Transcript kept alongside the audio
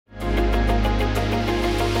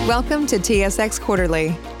Welcome to TSX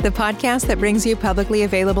Quarterly, the podcast that brings you publicly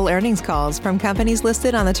available earnings calls from companies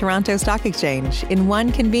listed on the Toronto Stock Exchange in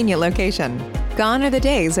one convenient location. Gone are the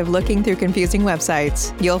days of looking through confusing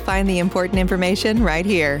websites. You'll find the important information right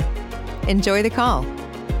here. Enjoy the call.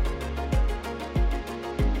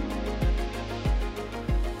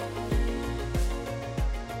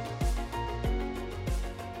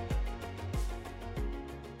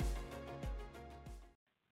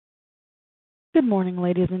 Good morning,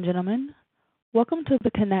 ladies and gentlemen. Welcome to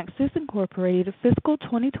the Kinaxis Incorporated Fiscal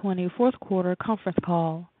 2020 Fourth Quarter Conference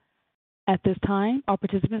Call. At this time, all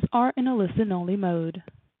participants are in a listen-only mode.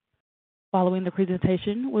 Following the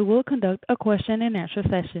presentation, we will conduct a question-and-answer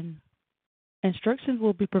session. Instructions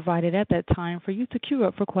will be provided at that time for you to queue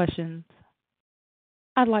up for questions.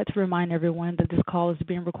 I'd like to remind everyone that this call is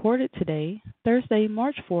being recorded today, Thursday,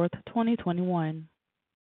 March 4th, 2021.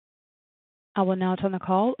 I will now turn the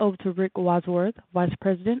call over to Rick Wadsworth, Vice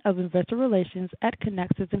President of Investor Relations at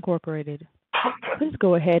Kinaxis Incorporated. Please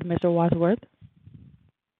go ahead, Mr. Wadsworth.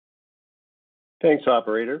 Thanks,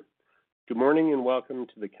 operator. Good morning and welcome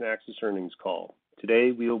to the Kinaxis earnings call.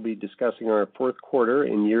 Today we will be discussing our fourth quarter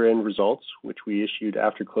and year-end results, which we issued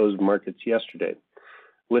after close of markets yesterday.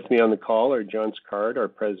 With me on the call are John Sicard, our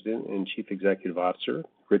President and Chief Executive Officer,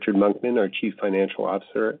 Richard Monkman, our Chief Financial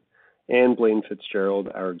Officer, and Blaine Fitzgerald,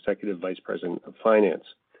 our Executive Vice President of Finance.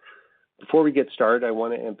 Before we get started, I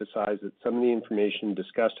want to emphasize that some of the information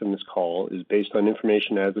discussed in this call is based on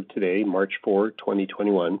information as of today, March 4,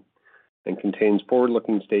 2021, and contains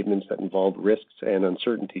forward-looking statements that involve risks and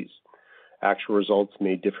uncertainties. Actual results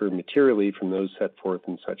may differ materially from those set forth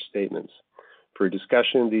in such statements. For a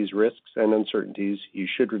discussion of these risks and uncertainties, you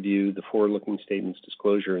should review the forward-looking statements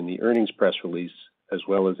disclosure in the earnings press release, as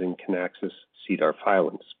well as in Kinaxis SEDAR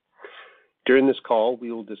filings. During this call,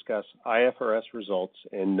 we will discuss IFRS results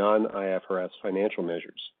and non-IFRS financial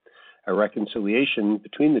measures. A reconciliation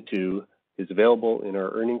between the two is available in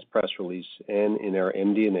our earnings press release and in our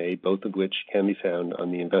MD&A, both of which can be found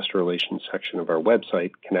on the Investor Relations section of our website,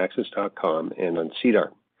 kinaxis.com, and on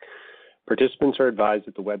SEDAR. Participants are advised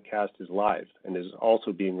that the webcast is live and is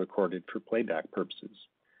also being recorded for playback purposes.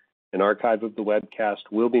 An archive of the webcast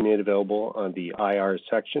will be made available on the IR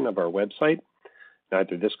section of our website.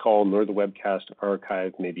 Neither this call nor the webcast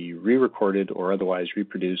archive may be re-recorded or otherwise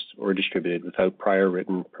reproduced or distributed without prior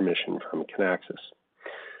written permission from Kinaxis.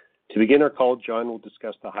 To begin our call, John will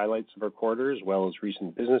discuss the highlights of our quarter as well as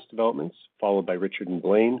recent business developments, followed by Richard and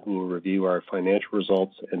Blaine, who will review our financial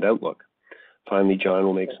results and outlook. Finally, John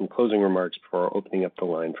will make some closing remarks before opening up the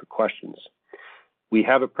line for questions. We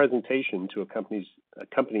have a presentation to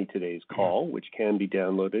accompany today's call, which can be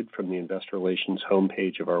downloaded from the Investor Relations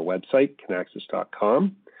homepage of our website,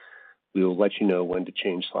 kinaxis.com. We will let you know when to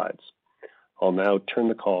change slides. I'll now turn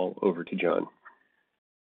the call over to John.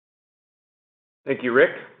 Thank you,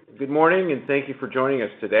 Rick. Good morning, and thank you for joining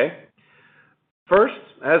us today. First,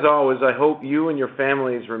 as always, I hope you and your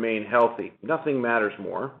families remain healthy. Nothing matters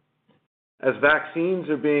more. As vaccines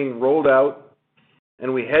are being rolled out,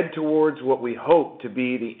 and we head towards what we hope to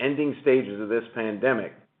be the ending stages of this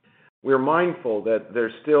pandemic, we're mindful that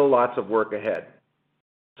there's still lots of work ahead.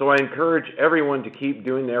 So I encourage everyone to keep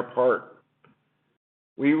doing their part.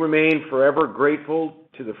 We remain forever grateful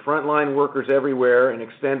to the frontline workers everywhere and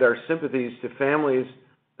extend our sympathies to families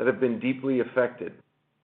that have been deeply affected.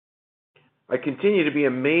 I continue to be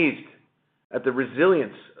amazed at the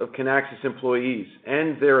resilience of Kinaxis employees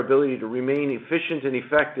and their ability to remain efficient and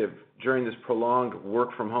effective during this prolonged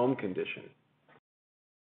work-from-home condition.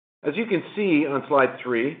 As you can see on slide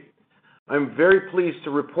 3, I'm very pleased to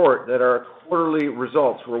report that our quarterly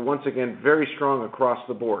results were once again very strong across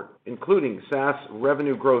the board, including SaaS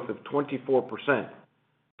revenue growth of 24%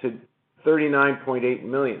 to $39.8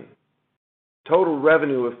 million, total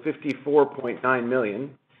revenue of $54.9 million,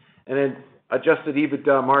 and an adjusted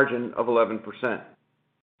EBITDA margin of 11%.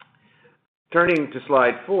 Turning to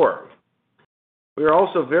slide 4, we are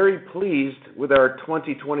also very pleased with our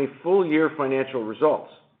 2020 full-year financial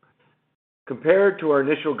results. Compared to our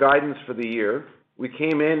initial guidance for the year, we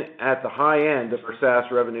came in at the high end of our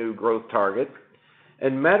SaaS revenue growth target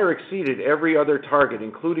and met or exceeded every other target,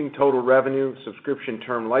 including total revenue, subscription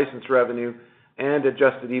term license revenue, and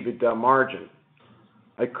adjusted EBITDA margin.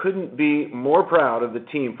 I couldn't be more proud of the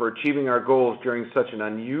team for achieving our goals during such an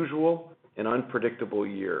unusual and unpredictable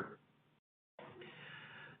year.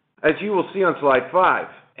 As you will see on slide 5,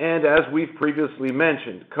 and as we've previously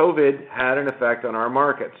mentioned, COVID had an effect on our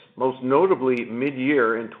markets, most notably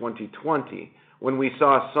mid-year in 2020, when we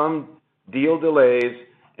saw some deal delays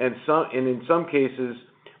and in some cases,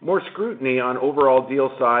 more scrutiny on overall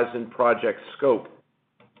deal size and project scope.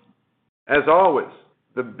 As always,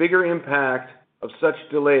 the bigger impact of such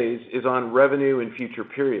delays is on revenue in future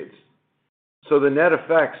periods. So the net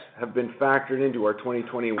effects have been factored into our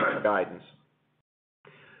 2021 guidance.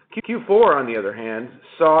 Q4, on the other hand,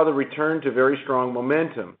 saw the return to very strong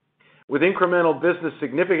momentum, with incremental business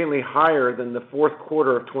significantly higher than the fourth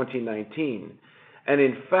quarter of 2019, and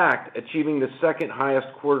in fact, achieving the second highest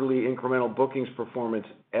quarterly incremental bookings performance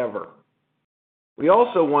ever. We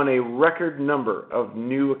also won a record number of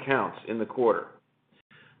new accounts in the quarter.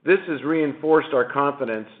 This has reinforced our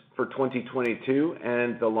confidence for 2022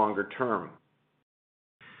 and the longer term.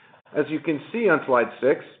 As you can see on slide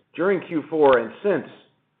 6, during Q4 and since,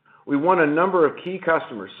 we won a number of key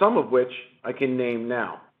customers, some of which I can name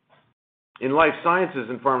now. In life sciences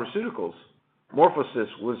and pharmaceuticals, MorphoSys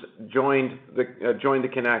joined the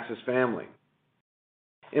Kinaxis family.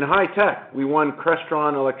 In high tech, we won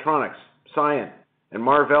Crestron Electronics, Cyient, and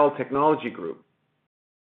Marvell Technology Group.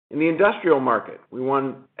 In the industrial market, we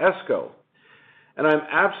won ESCO, and I'm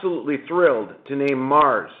absolutely thrilled to name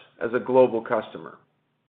Mars as a global customer.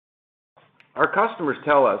 Our customers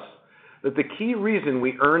tell us that the key reason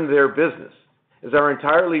we earn their business is our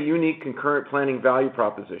entirely unique concurrent planning value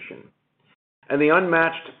proposition and the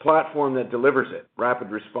unmatched platform that delivers it,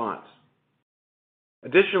 RapidResponse.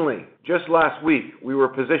 Additionally, just last week, we were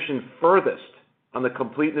positioned furthest on the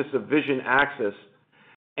completeness of vision axis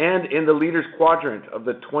and in the Leaders Quadrant of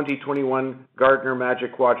the 2021 Gartner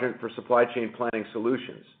Magic Quadrant for Supply Chain Planning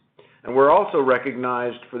Solutions. And we're also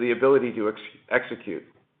recognized for the ability to execute.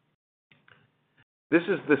 This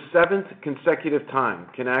is the 7th consecutive time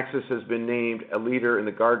Kinaxis has been named a leader in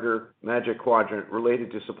the Gartner Magic Quadrant related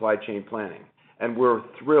to supply chain planning, and we're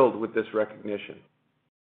thrilled with this recognition.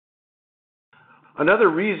 Another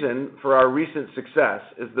reason for our recent success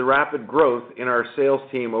is the rapid growth in our sales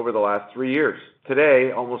team over the last 3 years.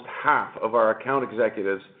 Today, almost half of our account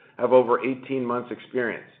executives have over 18 months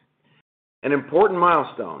experience. An important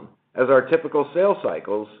milestone, as our typical sales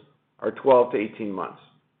cycles are 12 to 18 months.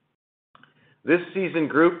 This seasoned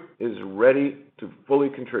group is ready to fully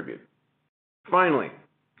contribute. Finally,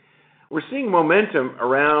 we're seeing momentum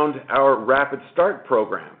around our Rapid Start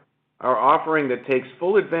program, our offering that takes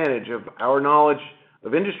full advantage of our knowledge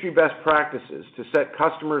of industry best practices to set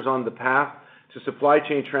customers on the path to supply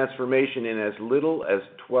chain transformation in as little as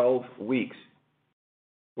 12 weeks.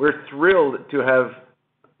 We're thrilled to have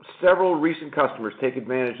several recent customers take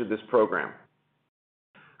advantage of this program.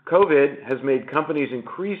 COVID has made companies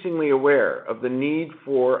increasingly aware of the need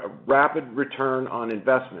for a rapid return on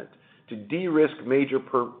investment to de-risk major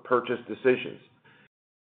purchase decisions.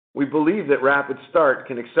 We believe that Rapid Start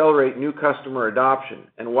can accelerate new customer adoption,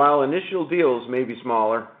 and while initial deals may be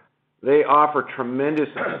smaller, they offer tremendous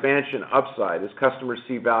expansion upside as customers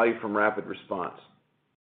see value from RapidResponse.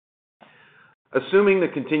 Assuming the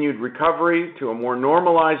continued recovery to a more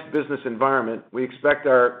normalized business environment, we expect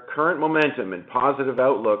our current momentum and positive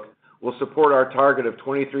outlook will support our target of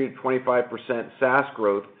 23 to 25% SaaS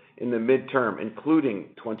growth in the midterm, including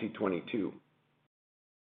 2022.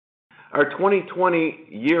 Our 2020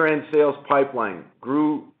 year-end sales pipeline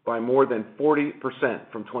grew by more than 40%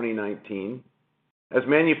 from 2019 as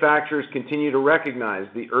manufacturers continue to recognize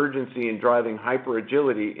the urgency in driving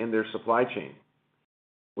hyper-agility in their supply chain.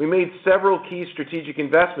 We made several key strategic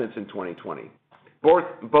investments in 2020,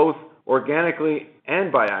 both organically and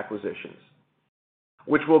by acquisitions,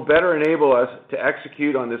 which will better enable us to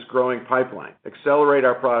execute on this growing pipeline, accelerate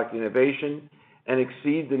our product innovation, and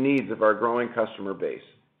exceed the needs of our growing customer base.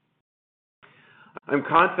 I'm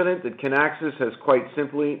confident that Kinaxis has quite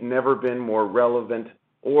simply never been more relevant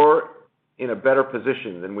or in a better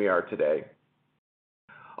position than we are today.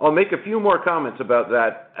 I'll make a few more comments about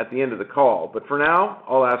that at the end of the call, but for now,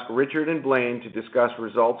 I'll ask Richard and Blaine to discuss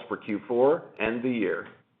results for Q4 and the year,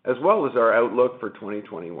 as well as our outlook for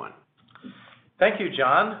 2021. Thank you,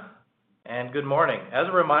 John, and good morning. As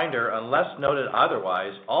a reminder, unless noted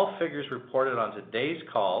otherwise, all figures reported on today's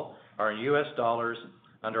call are in U.S. dollars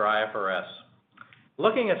under IFRS.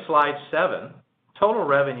 Looking at slide 7, total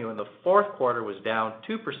revenue in the fourth quarter was down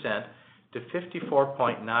 2% to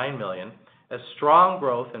 $54.9 million, as strong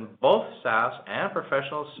growth in both SaaS and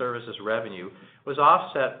professional services revenue was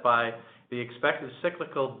offset by the expected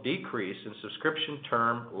cyclical decrease in subscription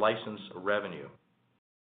term license revenue.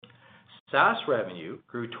 SaaS revenue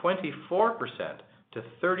grew 24% to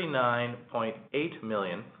 $39.8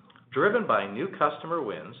 million, driven by new customer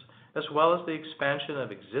wins, as well as the expansion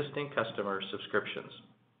of existing customer subscriptions.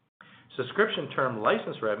 Subscription term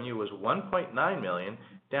license revenue was $1.9 million,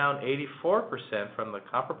 down 84% from the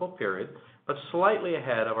comparable period, but slightly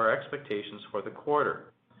ahead of our expectations for the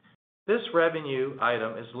quarter. This revenue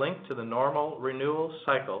item is linked to the normal renewal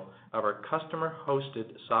cycle of our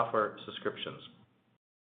customer-hosted software subscriptions.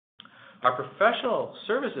 Our professional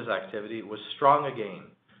services activity was strong again,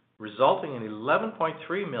 resulting in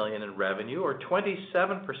 $11.3 million in revenue, or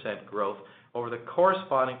 27% growth over the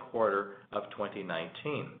corresponding quarter of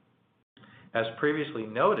 2019. As previously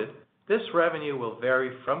noted, this revenue will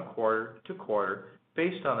vary from quarter to quarter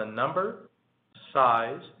based on the number,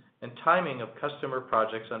 size, and timing of customer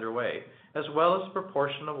projects underway, as well as the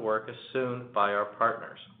proportion of work assumed by our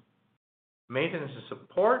partners. Maintenance and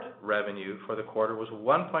support revenue for the quarter was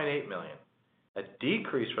 $1.8 million, a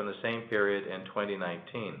decrease from the same period in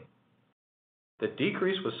 2019. The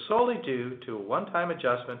decrease was solely due to a one-time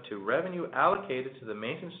adjustment to revenue allocated to the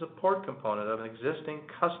maintenance support component of an existing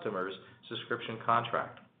customer's subscription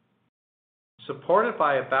contract. Supported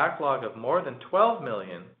by a backlog of more than $12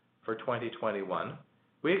 million for 2021,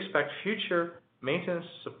 we expect future maintenance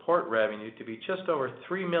support revenue to be just over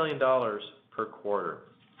 $3 million per quarter.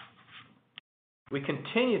 We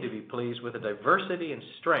continue to be pleased with the diversity and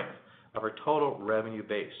strength of our total revenue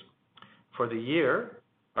base. For the year,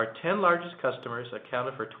 our 10 largest customers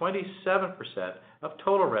accounted for 27% of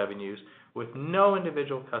total revenues, with no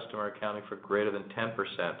individual customer accounting for greater than 10%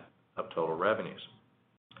 of total revenues.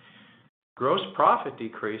 Gross profit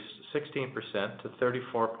decreased 16% to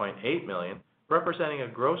 $34.8 million, representing a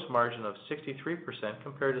gross margin of 63%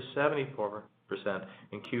 compared to 74%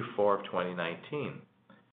 in Q4 of 2019.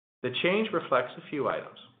 The change reflects a few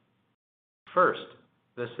items. First,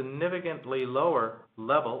 the significantly lower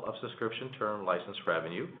level of subscription term license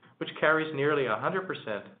revenue, which carries nearly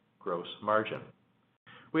 100% gross margin.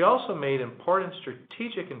 We also made important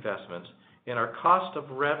strategic investments in our cost of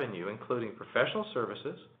revenue, including professional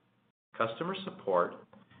services, customer support,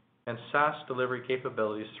 and SaaS delivery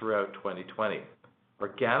capabilities throughout 2020,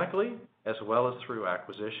 organically as well as through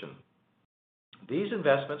acquisition. These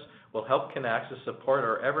investments will help Kinaxis support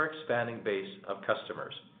our ever-expanding base of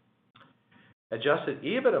customers. Adjusted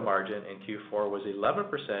EBITDA margin in Q4 was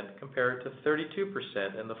 11% compared to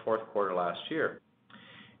 32% in the fourth quarter last year.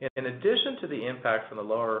 In addition to the impact from the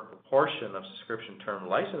lower proportion of subscription term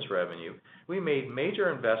license revenue, we made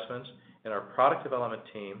major investments in our product development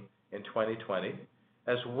team in 2020,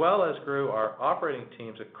 as well as grew our operating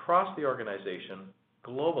teams across the organization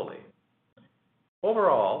globally.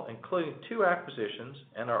 Overall, including 2 acquisitions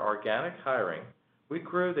and our organic hiring, we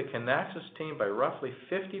grew the Kinaxis team by roughly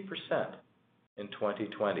 50% in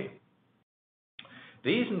 2020.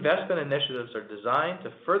 These investment initiatives are designed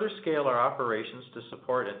to further scale our operations to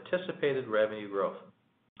support anticipated revenue growth.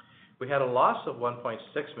 We had a loss of $1.6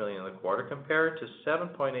 million in the quarter compared to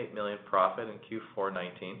 $7.8 million profit in Q4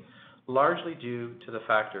 19, largely due to the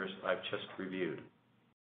factors I've just reviewed.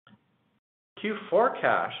 Q4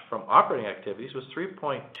 cash from operating activities was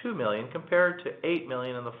 $3.2 million compared to $8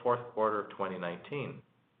 million in the fourth quarter of 2019.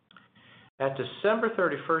 At December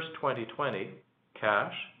 31st, 2020,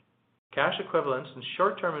 cash equivalents, and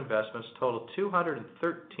short-term investments totaled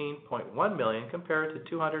 $213.1 million compared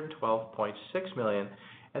to $212.6 million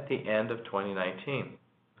at the end of 2019.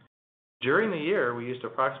 During the year, we used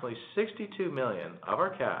approximately $62 million of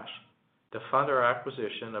our cash to fund our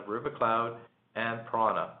acquisition of Rubikloud and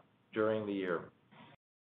Prana during the year.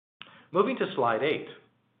 Moving to slide 8.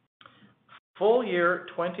 Full year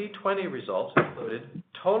 2020 results included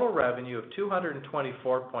total revenue of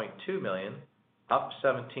 $224.2 million, up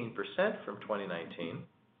 17% from 2019.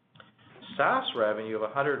 SaaS revenue of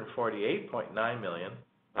 $148.9 million,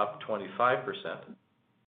 up 25%.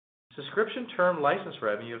 Subscription term license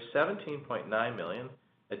revenue of $17.9 million,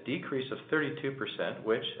 a decrease of 32%,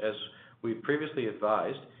 which, as we previously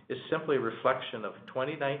advised, is simply a reflection of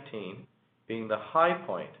 2019 being the high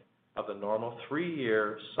point of the normal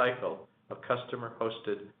 3-year cycle of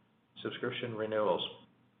customer-hosted subscription renewals.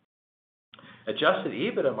 Adjusted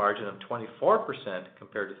EBITDA margin of 24%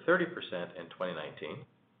 compared to 30% in 2019.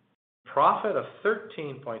 Profit of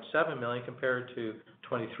 $13.7 million compared to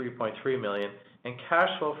 $23.3 million, and cash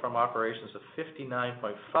flow from operations of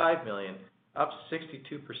 $59.5 million, up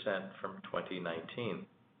 62% from 2019.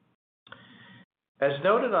 As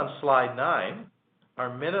noted on slide 9,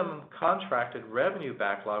 our minimum contracted revenue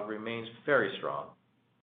backlog remains very strong.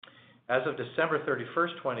 As of December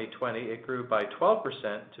 31st, 2020, it grew by 12%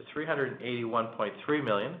 to $381.3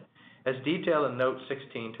 million, as detailed in Note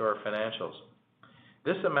 16 to our financials.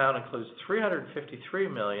 This amount includes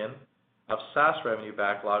 $353 million of SaaS revenue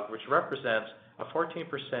backlog, which represents a 14%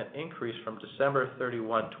 increase from December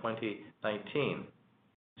 31, 2019.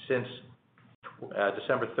 Since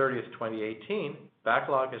December 30th, 2018,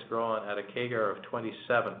 backlog has grown at a CAGR of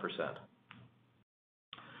 27%.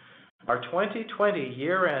 Our 2020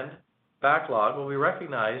 year-end backlog will be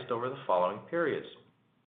recognized over the following periods.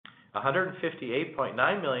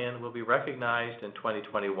 $158.9 million will be recognized in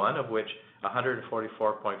 2021, of which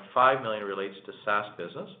 $144.5 million relates to SaaS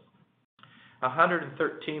business.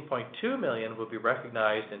 $113.2 million will be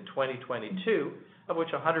recognized in 2022, of which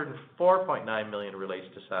 $104.9 million relates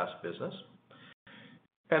to SaaS business.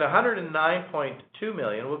 And $109.2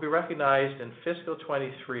 million will be recognized in fiscal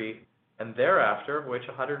 23 and thereafter, of which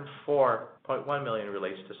 $104.1 million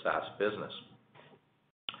relates to SaaS business.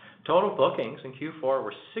 Total bookings in Q4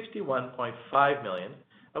 were $61.5 million,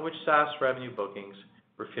 of which SaaS revenue bookings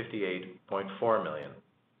were $58.4 million.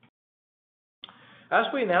 As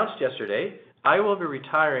we announced yesterday, I will be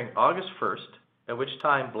retiring August 1st, at which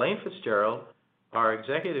time Blaine Fitzgerald, our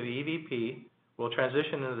Executive EVP, will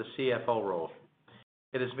transition into the CFO role.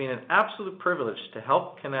 It has been an absolute privilege to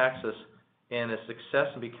help Kinaxis in its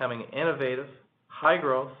success in becoming an innovative,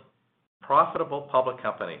 high-growth, profitable public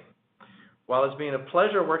company. While it's been a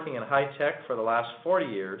pleasure working in high tech for the last 40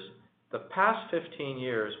 years, the past 15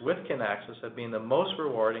 years with Kinaxis have been the most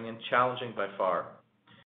rewarding and challenging by far.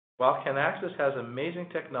 While Kinaxis has amazing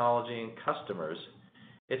technology and customers,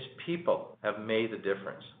 its people have made the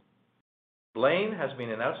difference. Blaine has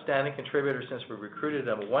been an outstanding contributor since we recruited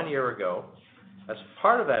him 1 year ago. As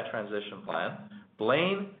part of that transition plan,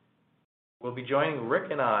 Blaine will be joining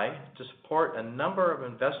Rick and I to support a number of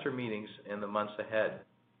investor meetings in the months ahead.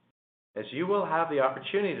 As you will have the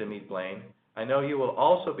opportunity to meet Blaine, I know you will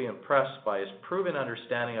also be impressed by his proven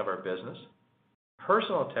understanding of our business,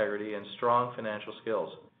 personal integrity, and strong financial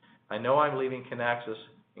skills. I know I'm leaving Kinaxis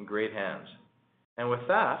in great hands. And with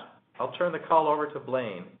that, I'll turn the call over to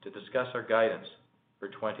Blaine to discuss our guidance for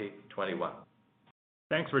 2021.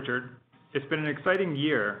 Thanks, Richard. It's been an exciting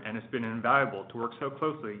year, and it's been invaluable to work so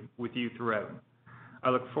closely with you throughout. I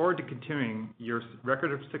look forward to continuing your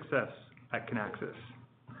record of success at Kinaxis.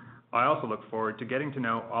 I also look forward to getting to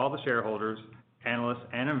know all the shareholders, analysts,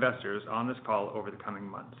 and investors on this call over the coming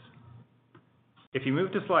months. If you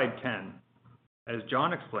move to slide 10, as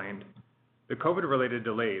John explained, the COVID-related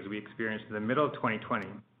delays we experienced in the middle of 2020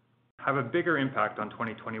 have a bigger impact on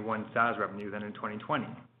 2021 SaaS revenue than in 2020.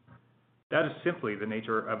 That is simply the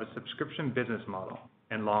nature of a subscription business model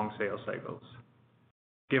and long sales cycles.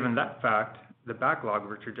 Given that fact, the backlog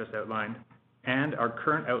Richard just outlined, and our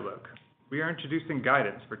current outlook, we are introducing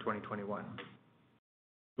guidance for 2021.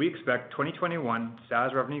 We expect 2021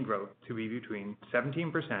 SaaS revenue growth to be between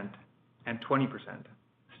 17% and 20%,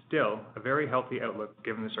 still a very healthy outlook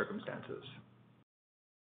given the circumstances.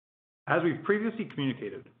 As we've previously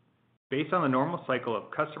communicated, based on the normal cycle of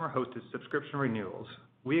customer-hosted subscription renewals,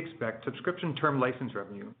 we expect subscription term license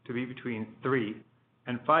revenue to be between $3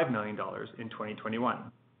 and $5 million in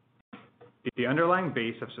 2021. The underlying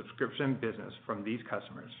base of subscription business from these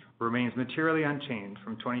customers remains materially unchanged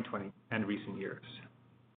from 2020 and recent years.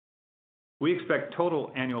 We expect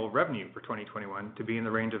total annual revenue for 2021 to be in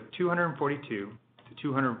the range of $242 to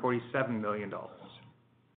 $247 million.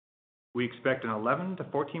 We expect an 11 to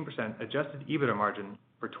 14% adjusted EBITDA margin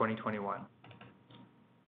for 2021.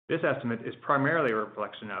 This estimate is primarily a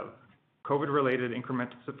reflection of COVID-related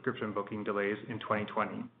incremental subscription booking delays in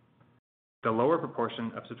 2020, the lower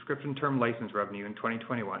proportion of subscription term license revenue in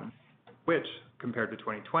 2021, which, compared to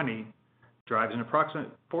 2020, drives an approximate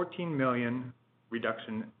 $14 million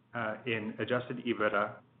reduction in adjusted EBITDA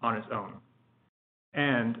on its own,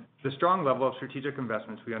 and the strong level of strategic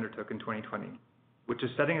investments we undertook in 2020, which is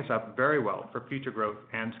setting us up very well for future growth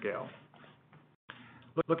and scale.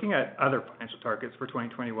 Looking at other financial targets for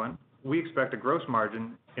 2021, we expect a gross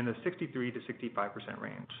margin in the 63 to 65%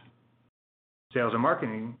 range. Sales and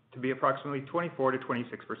marketing to be approximately 24 to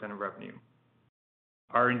 26% of revenue.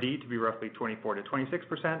 R&D to be roughly 24 to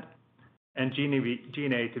 26%, and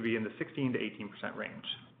G&A to be in the 16 to 18% range.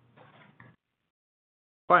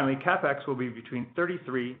 Finally, CapEx will be between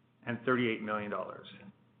 $33 and $38 million.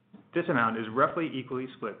 This amount is roughly equally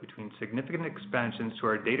split between significant expansions to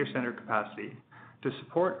our data center capacity to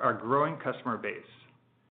support our growing customer base,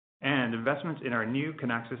 and investments in our new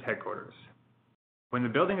Kinaxis headquarters. When the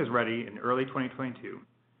building is ready in early 2022,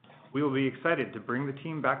 we will be excited to bring the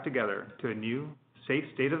team back together to a new, safe,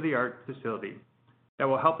 state-of-the-art facility that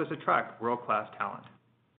will help us attract world-class talent.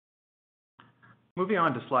 Moving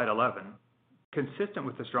on to slide 11, consistent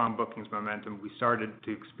with the strong bookings momentum we started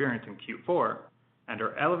to experience in Q4 and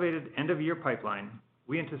our elevated end-of-year pipeline,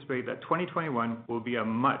 we anticipate that 2021 will be a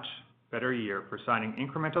much better year for signing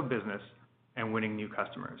incremental business and winning new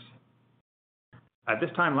customers. At this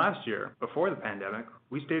time last year, before the pandemic,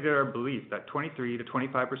 we stated our belief that 23 to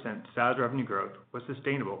 25% SaaS revenue growth was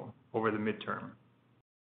sustainable over the midterm.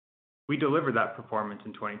 We delivered that performance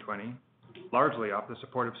in 2020, largely off the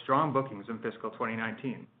support of strong bookings in fiscal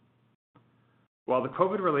 2019. While the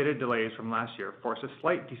COVID-related delays from last year forced a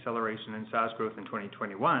slight deceleration in SaaS growth in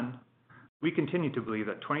 2021, we continue to believe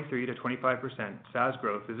that 23 to 25% SaaS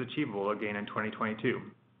growth is achievable again in 2022.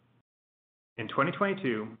 In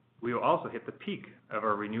 2022, we will also hit the peak of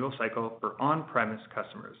our renewal cycle for on-premise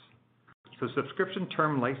customers. So subscription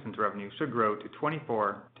term license revenue should grow to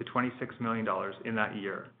 $24 to $26 million in that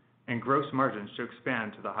year, and gross margins should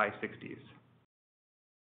expand to the high 60s.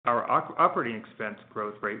 Our operating expense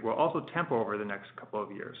growth rate will also temper over the next couple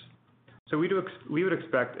of years. So we would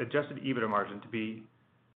expect adjusted EBITDA margin to be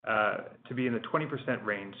in the 20%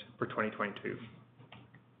 range for 2022.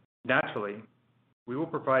 Naturally, we will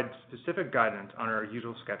provide specific guidance on our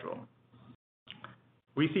usual schedule.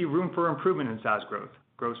 We see room for improvement in SaaS growth,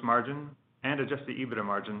 gross margin, and adjusted EBITDA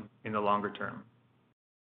margin in the longer term.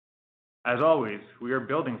 As always, we are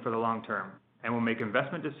building for the long term and will make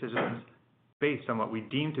investment decisions based on what we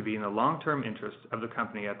deem to be in the long-term interest of the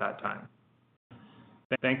company at that time.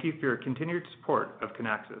 Thank you for your continued support of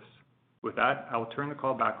Kinaxis. With that, I will turn the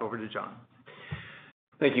call back over to John.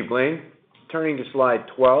 Thank you, Blaine. Turning to slide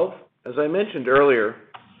 12, as I mentioned earlier,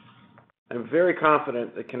 I'm very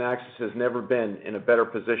confident that Kinaxis has never been in a better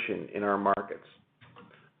position in our markets.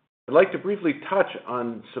 I'd like to briefly touch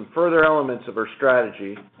on some further elements of our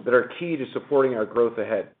strategy that are key to supporting our growth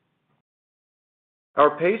ahead.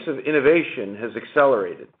 Our pace of innovation has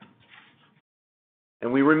accelerated,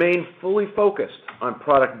 and we remain fully focused on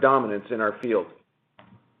product dominance in our field.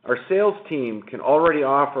 Our sales team can already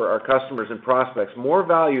offer our customers and prospects more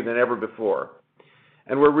value than ever before,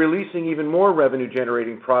 and we're releasing even more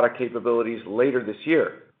revenue-generating product capabilities later this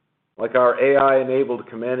year, like our AI-enabled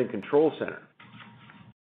command and control center.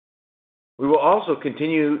 We will also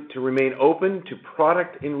continue to remain open to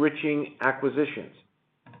product-enriching acquisitions.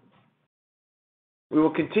 We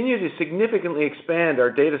will continue to significantly expand our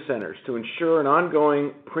data centers to ensure an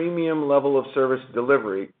ongoing premium level of service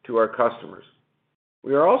delivery to our customers.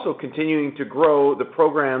 We are also continuing to grow the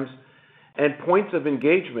programs and points of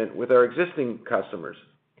engagement with our existing customers,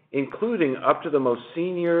 including up to the most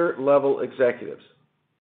senior level executives,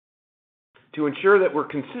 to ensure that we're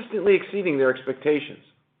consistently exceeding their expectations.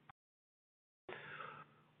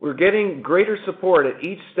 We're getting greater support at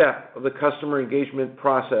each step of the customer engagement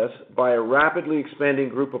process by a rapidly expanding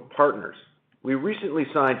group of partners. We recently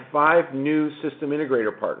signed 5 new system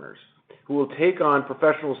integrator partners who will take on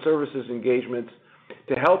professional services engagements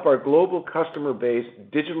to help our global customer base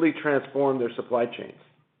digitally transform their supply chains.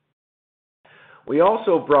 We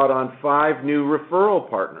also brought on 5 new referral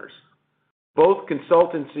partners, both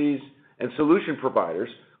consultancies and solution providers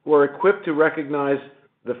who are equipped to recognize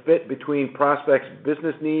the fit between prospects'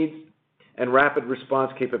 business needs and rapid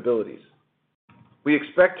response capabilities. We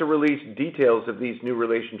expect to release details of these new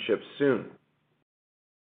relationships soon.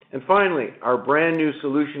 And finally, our brand new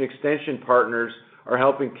solution extension partners are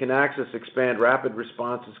helping Kinaxis expand rapid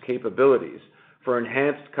responses capabilities for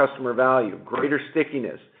enhanced customer value, greater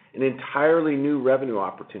stickiness, and entirely new revenue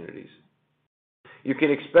opportunities. You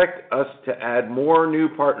can expect us to add more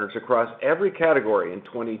new partners across every category in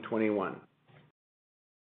 2021.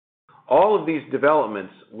 All of these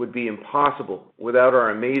developments would be impossible without our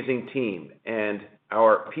amazing team and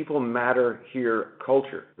our People Matter Here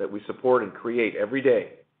culture that we support and create every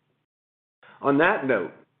day. On that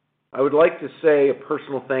note, I would like to say a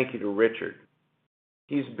personal thank you to Richard.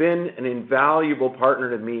 He's been an invaluable partner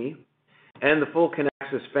to me and the full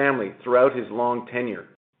Kinaxis family throughout his long tenure.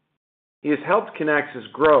 He has helped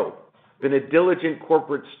Kinaxis grow, been a diligent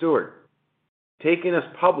corporate steward, taken us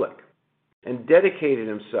public, and dedicated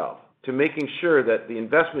himself to making sure that the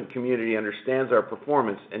investment community understands our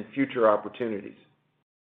performance and future opportunities.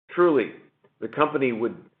 Truly, the company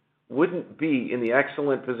wouldn't be in the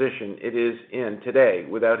excellent position it is in today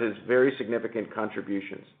without his very significant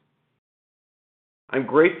contributions. I'm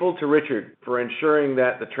grateful to Richard for ensuring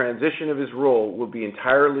that the transition of his role will be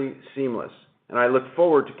entirely seamless, and I look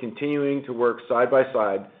forward to continuing to work side by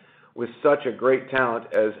side with such a great talent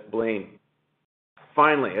as Blaine.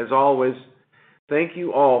 Finally, as always, thank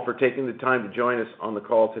you all for taking the time to join us on the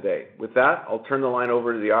call today. With that, I'll turn the line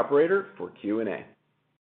over to the operator for Q&A.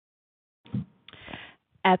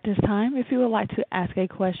 At this time, if you would like to ask a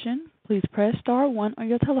question, please press star 1 on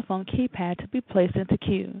your telephone keypad to be placed into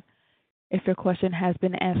queue. If your question has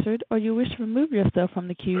been answered or you wish to remove yourself from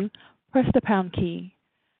the queue, press the pound key.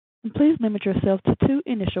 And please limit yourself to 2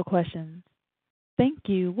 initial questions. Thank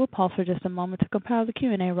you. We'll pause for just a moment to compile the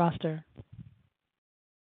Q&A roster.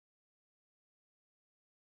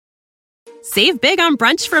 Save big on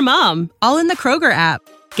brunch for mom, all in the Kroger app.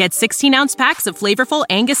 Get 16-ounce packs of flavorful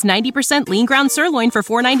Angus 90% lean ground sirloin for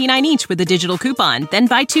 $4.99 each with a digital coupon. Then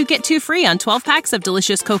buy 2, get 2 free on 12 packs of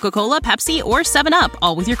delicious Coca-Cola, Pepsi, or 7-Up,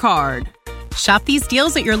 all with your card. Shop these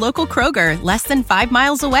deals at your local Kroger, less than 5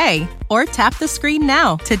 miles away. Or tap the screen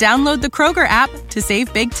now to download the Kroger app to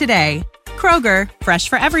save big today. Kroger, fresh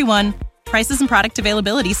for everyone. Prices and product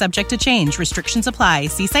availability subject to change. Restrictions apply.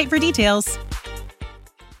 See site for details.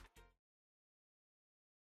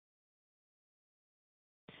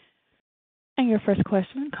 And your first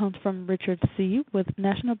question comes from Richard C. with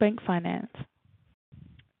National Bank Finance.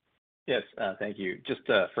 Yes, thank you. Just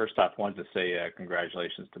first off, wanted to say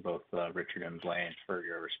congratulations to both Richard and Blaine for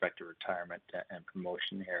your respective retirement and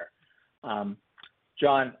promotion here.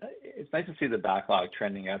 John, it's nice to see the backlog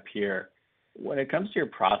trending up here. When it comes to your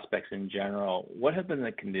prospects in general, what have been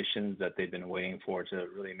the conditions that they've been waiting for to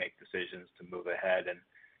really make decisions to move ahead? And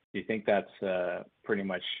do you think that's pretty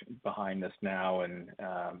much behind us now? And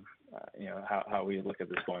how we look at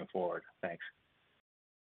this going forward? Thanks.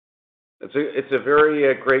 It's a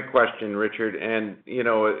very great question, Richard. And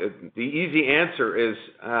the easy answer is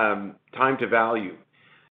time to value.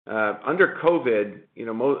 Under COVID,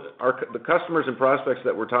 the customers and prospects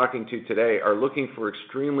that we're talking to today are looking for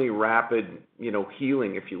extremely rapid,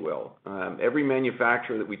 healing, if you will. Every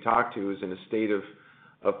manufacturer that we talk to is in a state of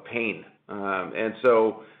pain, and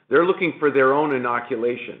so they're looking for their own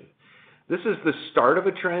inoculation. This is the start of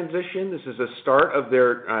a transition. This is a start of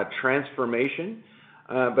their transformation.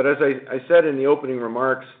 But as I said in the opening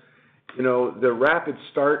remarks, the Rapid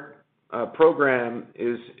Start program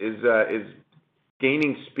is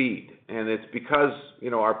gaining speed, and it's because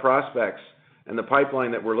our prospects and the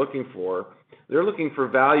pipeline that we're looking for, they're looking for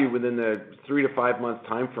value within the 3 to 5 month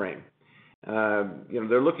time frame.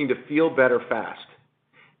 They're looking to feel better fast,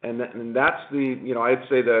 and that's I'd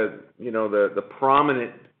say the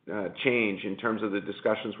prominent change in terms of the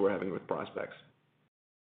discussions we're having with prospects.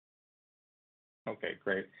 Okay,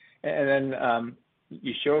 great. And then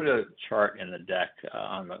you showed a chart in the deck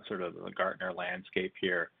on the sort of the Gartner landscape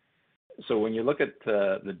here. So when you look at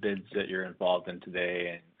the bids that you're involved in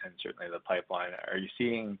today and certainly the pipeline, are you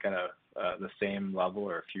seeing kind of the same level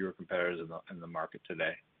or fewer competitors in the market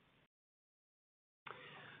today?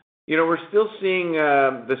 We're still seeing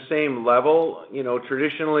the same level.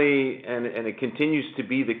 Traditionally, and it continues to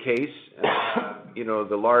be the case,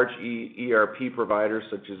 the large ERP providers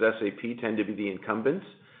such as SAP tend to be the incumbents,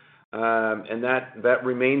 and that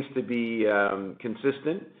remains to be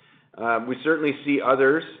consistent. We certainly see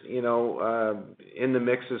others, in the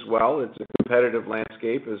mix as well. It's a competitive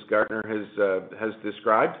landscape, as Gartner has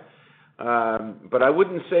described. But I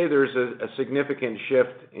wouldn't say there's a significant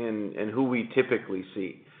shift in who we typically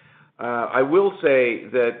see. I will say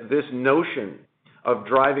that this notion of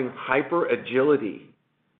driving hyper agility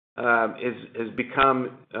has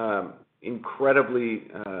become incredibly,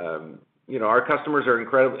 our customers are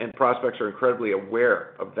incredibly, and prospects are incredibly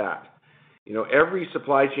aware of that. Every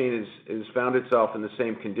supply chain is found itself in the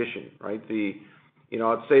same condition, right?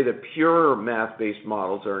 I'd say the pure math-based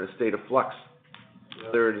models are in a state of flux.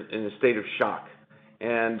 They're in a state of shock.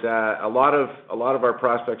 And a lot of our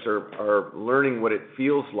prospects are learning what it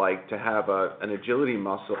feels like to have an agility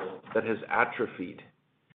muscle that has atrophied,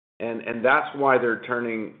 and that's why they're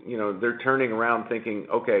turning around thinking,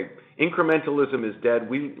 okay, incrementalism is dead.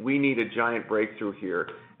 We need a giant breakthrough here,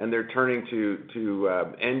 and they're turning to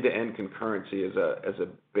end-to-end concurrency as a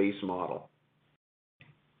base model.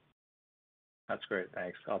 That's great.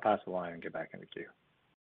 Thanks. I'll pass the line and get back in the queue.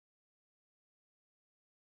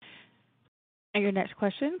 And your next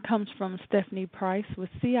question comes from Stephanie Price with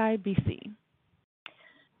CIBC.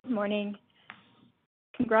 Good morning.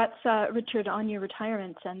 Congrats, Richard, on your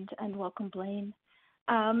retirement, and welcome, Blaine.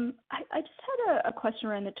 I just had a question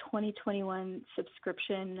around the 2021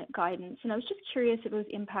 subscription guidance, and I was just curious if it was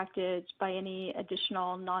impacted by any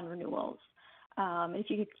additional non-renewals. If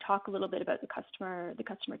you could talk a little bit about the customer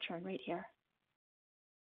churn rate here.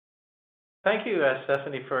 Thank you,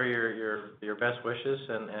 Stephanie, for your best wishes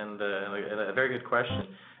and a very good question.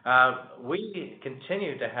 We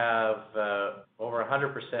continue to have over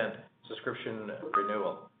 100% subscription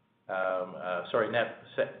renewal.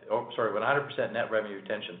 100% net revenue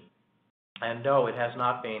retention. And no, it has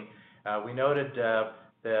not been. We noted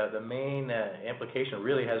the main implication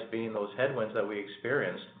really has been those headwinds that we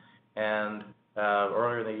experienced. And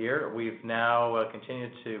earlier in the year, we've now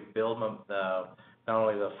continued to build not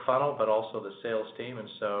only the funnel, but also the sales team. And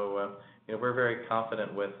so we're very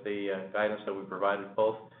confident with the guidance that we provided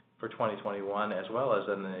both for 2021 as well as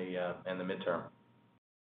in the midterm.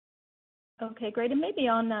 Okay, great. And maybe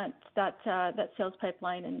on that sales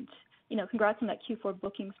pipeline and congrats on that Q4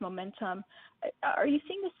 bookings momentum. Are you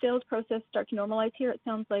seeing the sales process start to normalize here? It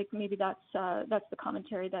sounds like maybe that's the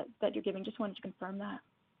commentary that you're giving. Just wanted to confirm that.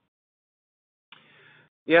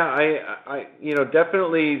 Yeah, I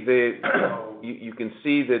definitely you can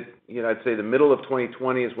see that, I'd say the middle of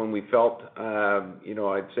 2020 is when we felt,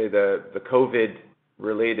 I'd say the COVID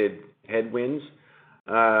related headwinds.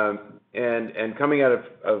 And coming out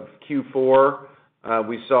of Q4,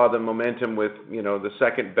 we saw the momentum with, the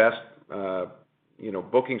second best,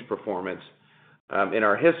 bookings performance in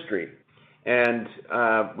our history. And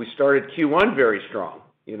we started Q1 very strong,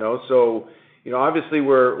 so obviously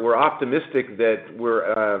we're optimistic that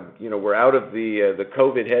we're out of the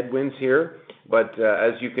COVID headwinds here, but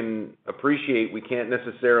as you can appreciate, we can't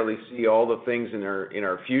necessarily see all the things in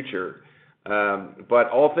our future. But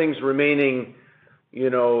all things remaining,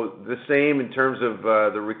 the same in terms of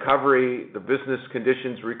the recovery, the business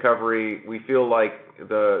conditions recovery, we feel like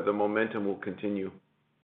the momentum will continue.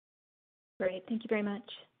 Great. Thank you very much.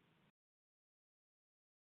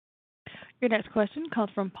 Your next question comes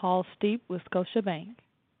from Paul Steep with Scotiabank.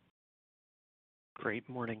 Great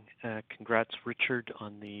morning. Congrats, Richard,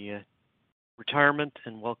 on the retirement,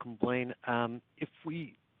 and welcome, Blaine. If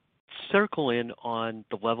we circle in on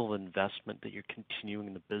the level of investment that you're continuing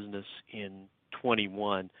in the business in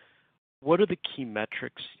 21, what are the key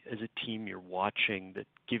metrics as a team you're watching that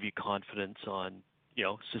give you confidence on,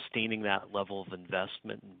 sustaining that level of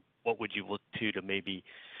investment? And what would you look to maybe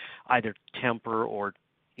either temper or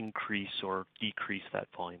increase or decrease that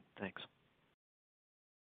volume? Thanks.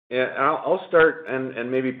 Yeah, I'll start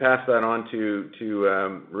and maybe pass that on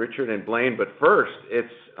to Richard and Blaine. But first,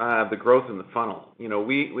 it's the growth in the funnel.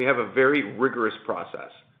 We have a very rigorous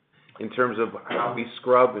process in terms of how we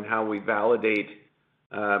scrub and how we validate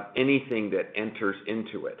anything that enters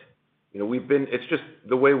into it. It's just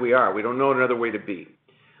the way we are. We don't know another way to be.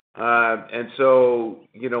 And so,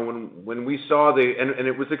 when we saw and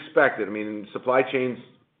it was expected. I mean, supply chains,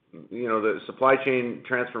 the supply chain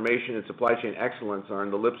transformation and supply chain excellence are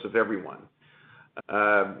on the lips of everyone.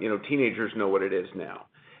 Teenagers know what it is now.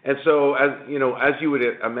 And so, as you would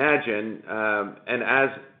imagine, and as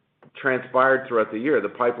transpired throughout the year, the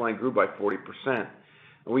pipeline grew by 40%.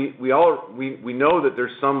 We know that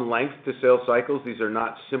there's some length to sales cycles. These are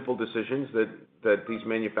not simple decisions that these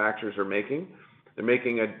manufacturers are making. They're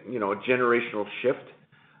making a generational shift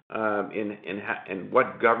in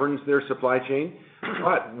what governs their supply chain.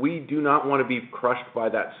 But we do not want to be crushed by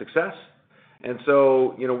that success. And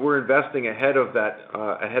so, we're investing ahead of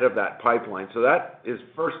that pipeline. So that is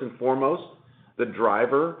first and foremost the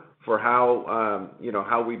driver for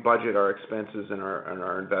how we budget our expenses and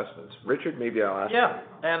our investments. Richard, maybe I'll ask. Yeah,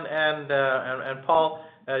 and Paul,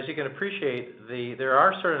 as you can appreciate, there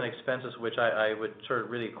are certain expenses which I would sort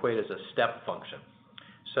of really equate as a step function.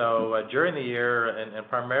 So during the year, and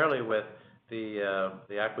primarily with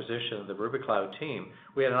the acquisition of the Rubikloud team,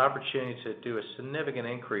 we had an opportunity to do a significant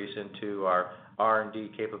increase into our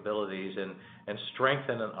R&D capabilities and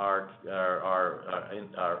strengthen our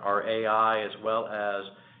AI as well as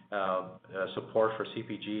support for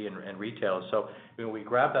CPG and retail. So when we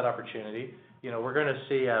grabbed that opportunity, we're going to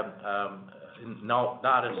see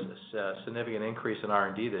not a significant increase in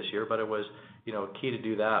R&D this year, but it was key to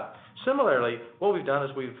do that. Similarly, what we've done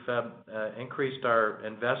is we've increased our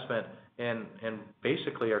investment in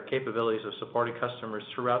basically our capabilities of supporting customers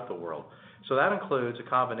throughout the world. So that includes a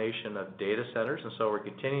combination of data centers, and so we're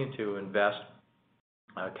continuing to invest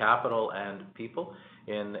capital and people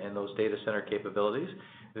in those data center capabilities.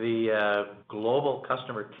 The global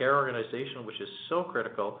customer care organization, which is so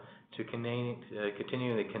critical to continuing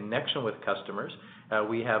the connection with customers,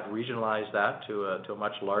 we have regionalized that to a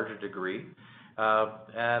much larger degree,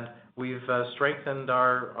 and we've strengthened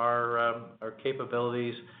our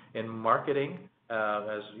capabilities in marketing,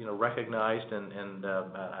 as recognized, and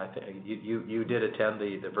I think you did attend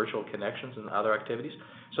the virtual connections and other activities.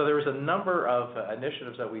 So there was a number of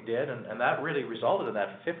initiatives that we did, and that really resulted in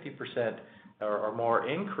that 50% or more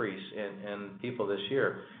increase in people this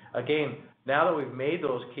year. Again, now that we've made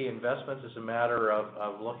those key investments, it's a matter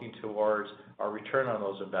of looking towards our return on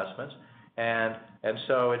those investments, and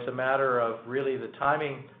so it's a matter of really the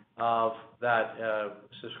timing of that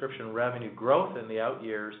subscription revenue growth in the out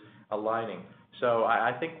years aligning. So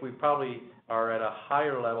I think we probably are at a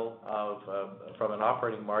higher level of from an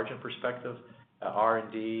operating margin perspective,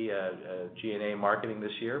 R&D, G&A, marketing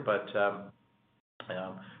this year, but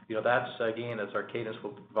that's, again, as our cadence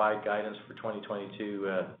will provide guidance for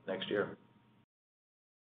 2022 next year.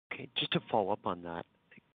 Okay, just to follow up on that,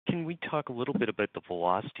 can we talk a little bit about the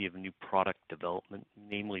velocity of new product development,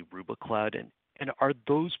 namely Rubikloud, and are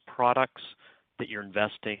those products that you're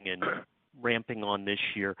investing and ramping on this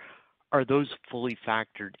year, are those fully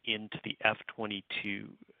factored into the F22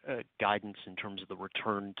 guidance in terms of the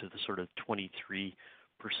return to the sort of 23%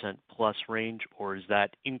 plus range, or is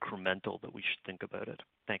that incremental that we should think about it?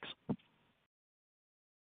 Thanks.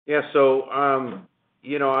 Yeah, so,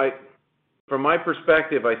 from my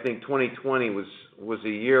perspective, I think 2020 was a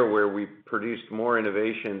year where we produced more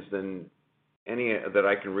innovations than any that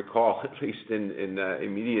I can recall, at least in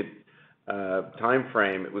immediate time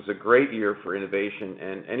frame. It was a great year for innovation,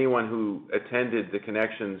 and anyone who attended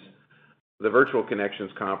the virtual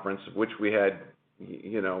Connections conference, which we had,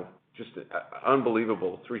 just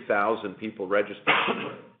unbelievable, 3,000 people registered,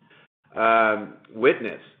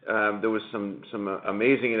 witness. There was some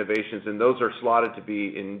amazing innovations, and those are slotted to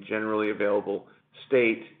be in generally available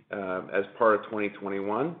state as part of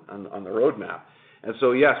 2021 on the roadmap. And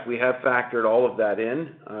so, yes, we have factored all of that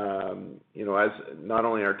in, as not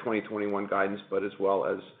only our 2021 guidance, but as well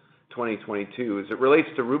as 2022. As it relates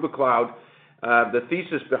to Rubikloud, the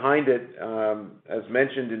thesis behind it, as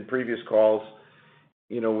mentioned in previous calls,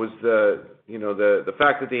 was the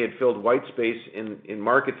fact that they had filled white space in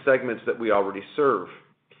market segments that we already serve.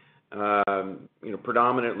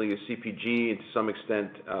 Predominantly CPG and to some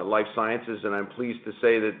extent life sciences, and I'm pleased to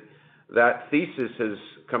say that thesis has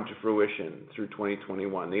come to fruition through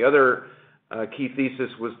 2021. The other key thesis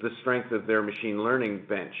was the strength of their machine learning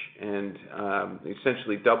bench and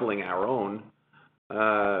essentially doubling our own,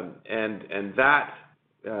 and that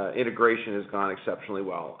integration has gone exceptionally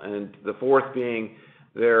well. And the fourth being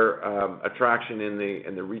their attraction in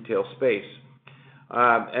the retail space.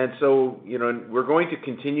 And so, we're going to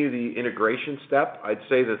continue the integration step. I'd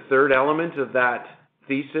say the third element of that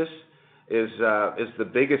thesis is the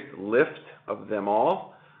biggest lift of them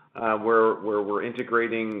all, where we're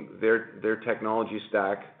integrating their technology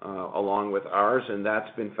stack along with ours, and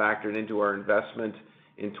that's been factored into our investment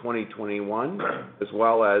in 2021, as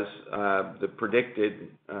well as the predicted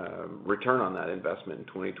return on that investment in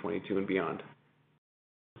 2022 and beyond.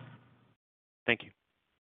 Thank you.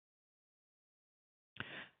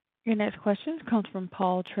 Your next question comes from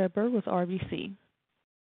Paul Treiber with RBC.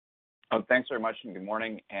 Oh, thanks very much, and good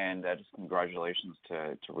morning, and just congratulations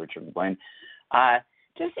to Richard and Blaine.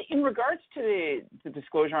 Just in regards to the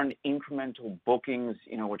disclosure on incremental bookings,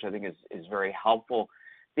 which I think is very helpful.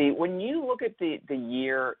 When you look at the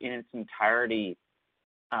year in its entirety,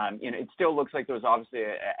 it still looks like there was obviously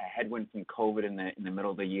a headwind from COVID in the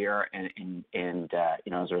middle of the year, and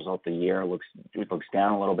as a result, the year looks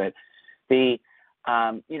down a little bit.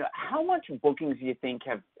 How much bookings do you think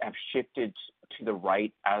have shifted to the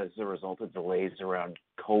right as a result of delays around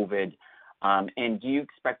COVID? And do you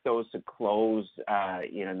expect those to close,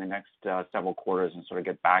 in the next several quarters and sort of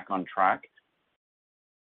get back on track?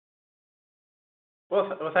 Well,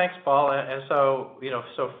 thanks, Paul. And so,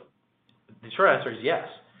 so the short answer is yes.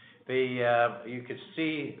 You could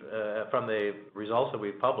see from the results that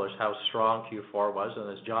we published how strong Q4 was,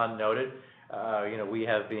 and as John noted, we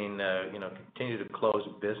have been, continue to close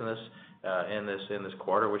business in this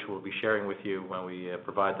quarter, which we'll be sharing with you when we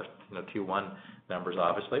provide the Q1 numbers,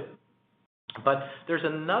 obviously. But there's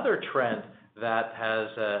another trend that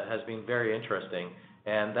has been very interesting,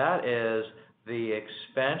 and that is the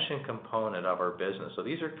expansion component of our business. So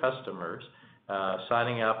these are customers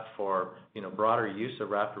signing up for broader use of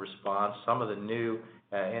RapidResponse, some of the new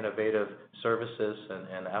innovative services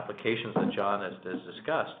and applications that John has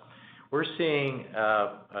discussed. We're seeing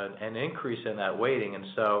an increase in that weighting, and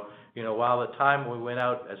so while the time we went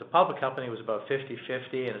out as a public company was about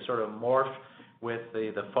 50-50, and it sort of morphed with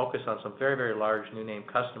the focus on some very, very large new name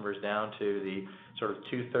customers down to the sort of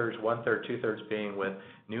 2/3, 1/3, 2/3 being with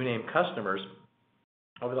new name customers.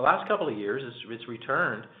 Over the last couple of years, it's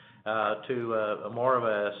returned to a more of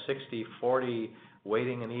a 60-40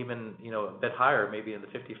 weighting, and even a bit higher, maybe in the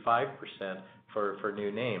 55% for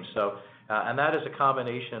new names. So, and that is a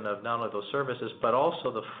combination of not only those services, but also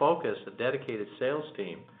the focus, the dedicated sales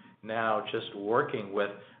team now just working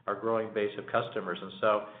with our growing base of customers. And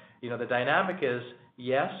so, the dynamic is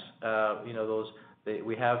yes,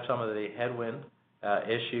 we have some of the headwind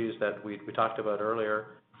issues that we talked about earlier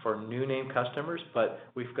for new name customers, but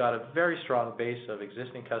we've got a very strong base of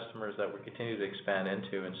existing customers that we continue to expand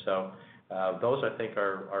into, and so those I think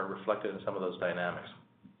are reflected in some of those dynamics.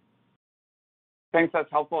 Thanks,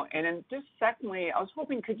 that's helpful. And then just secondly, I was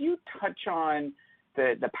hoping, could you touch on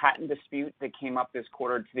the patent dispute that came up this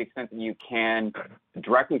quarter to the extent that you can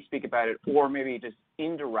directly speak about it, or maybe just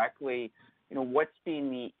indirectly, what's been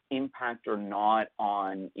the impact or not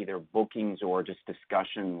on either bookings or just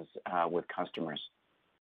discussions with customers?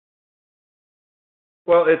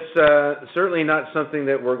 Well, it's certainly not something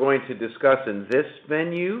that we're going to discuss in this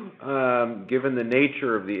venue, given the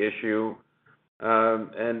nature of the issue.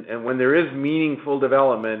 And when there is meaningful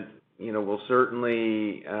development, we'll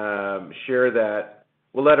certainly share that.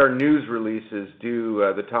 We'll let our news releases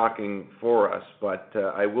do the talking for us. But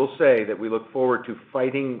I will say that we look forward to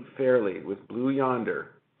fighting fairly with Blue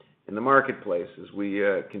Yonder in the marketplace as we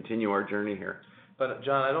continue our journey here. But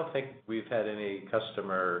John, I don't think we've had any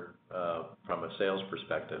customer from a sales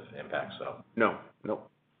perspective impact. So no.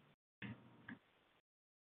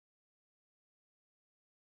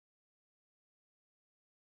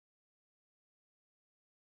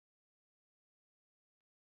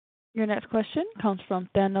 Your next question comes from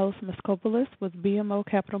Thanos Moschopoulos with BMO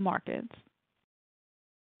Capital Markets.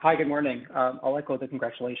 Hi, good morning. I'll echo the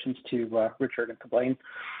congratulations to Richard and to Blaine.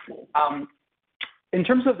 In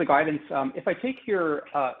terms of the guidance, if I take your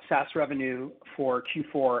SaaS revenue for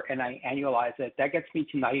Q4 and I annualize it, that gets me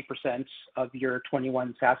to 90% of your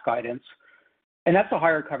 21 SaaS guidance, and that's a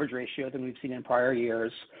higher coverage ratio than we've seen in prior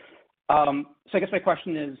years. So I guess my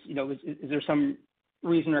question is, is there some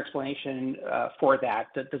reason or explanation for that?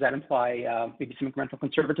 Does that imply maybe some incremental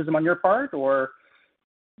conservatism on your part, or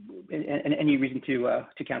any reason to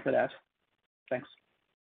counter that? Thanks.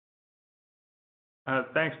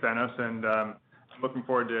 Thanks, Thanos, and I'm looking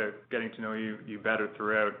forward to getting to know you better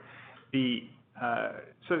throughout.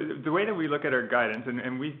 So the way that we look at our guidance,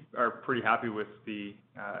 and we are pretty happy with the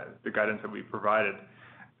guidance that we provided.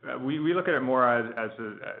 We look at it more as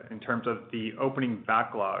in terms of the opening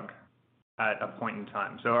backlog at a point in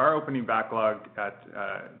time. So our opening backlog at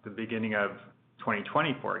the beginning of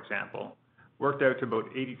 2020, for example, worked out to about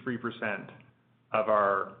 83% of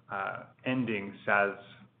our ending SaaS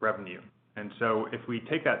revenue. And so if we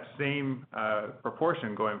take that same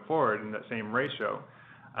proportion going forward in that same ratio,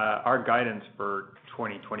 our guidance for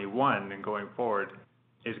 2021 and going forward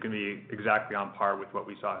is going to be exactly on par with what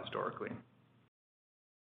we saw historically.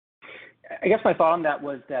 I guess my thought on that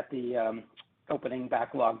was that the opening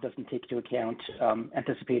backlog doesn't take into account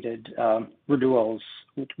anticipated renewals,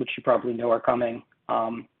 which you probably know are coming.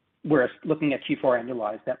 Whereas looking at Q4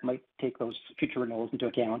 annualized, that might take those future renewals into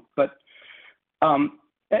account. But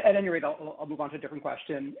at any rate, I'll move on to a different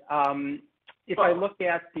question. If I look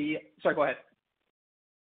at sorry, go ahead.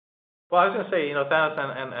 Well, I was going to say,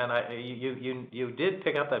 Thanos, you did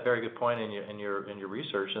pick up that very good point in your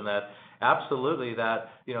research, and that absolutely that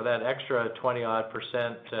that extra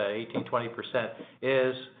 20-odd%, 18-20%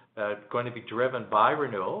 is going to be driven by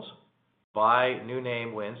renewals, by new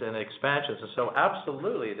name wins and expansions, and so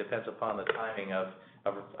absolutely it depends upon the timing of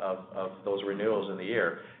those renewals in the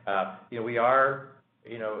year.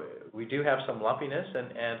 We do have some lumpiness,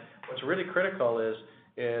 and what's really critical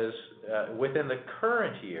is within the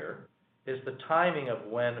current year is the timing of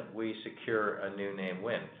when we secure a new name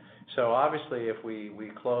win. So obviously, if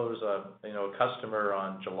we close a customer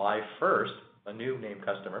on July 1st, a new name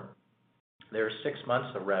customer, there's 6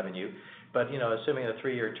 months of revenue, but assuming a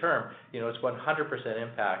 3-year term, it's 100%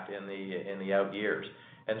 impact in the out years.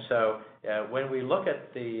 And so when we look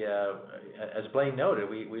at as Blaine noted,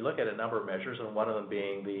 we look at a number of measures, and one of them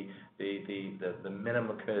being the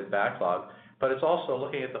minimum committed backlog, but it's also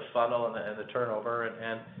looking at the funnel and the turnover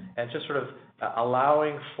and just sort of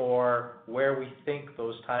allowing for where we think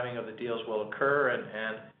those timing of the deals will occur. And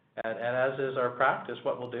as is our practice,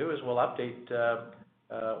 what we'll do is we'll update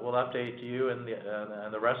you and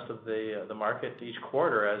the rest of the market each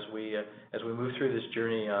quarter as we move through this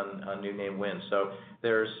journey on new name wins. So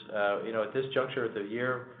there's at this juncture of the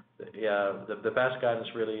year, the best guidance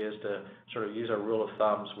really is to sort of use our rule of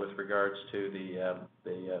thumbs with regards to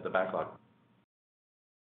the backlog.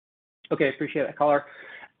 Okay, appreciate that color.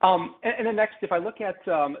 And then next, if I look at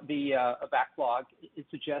the backlog, it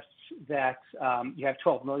suggests that you have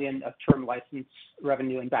 $12 million of term license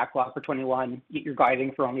revenue in backlog for 21. You're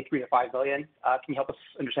guiding for only $3 to $5 million. Can you help us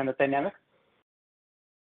understand that dynamic?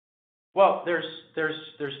 Well, there's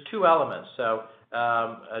two elements. So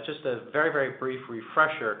just a very, very brief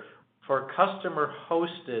refresher. For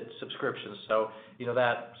customer-hosted subscriptions, so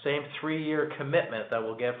that same 3-year commitment that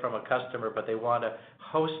we'll get from a customer, but they want to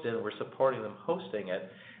host it, and we're supporting them hosting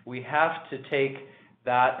it, we have to take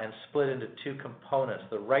that and split into two components: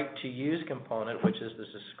 the right-to-use component, which is the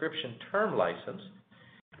subscription term license,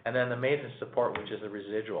 and then the maintenance support, which is the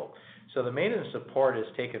residual. So the maintenance support is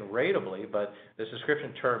taken ratably, but the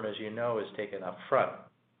subscription term, as you know, is taken up front.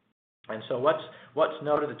 And so what's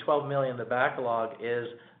noted, the $12 million in the backlog, is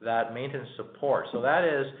that maintenance support. So that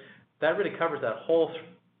really covers that whole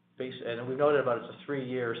base, and we've noted about it's a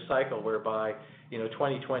 3-year cycle whereby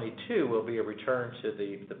 2022 will be a return to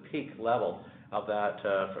the peak level of that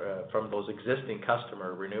from those existing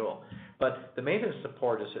customer renewal. But the maintenance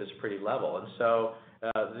support is pretty level, and so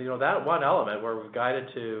that one element where we've guided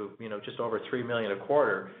to just over $3 million a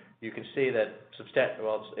quarter, you can see that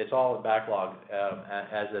it's all in backlog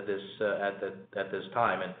as of this at this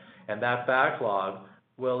time, and that backlog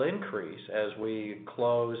will increase as we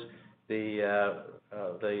close the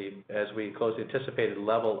anticipated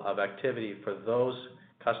level of activity for those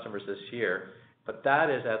customers this year. But that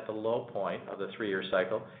is at the low point of the 3-year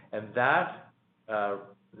cycle, and that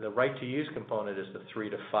the right to use component is the 3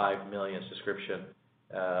 to 5 million subscription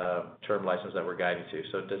term license that we're guiding to.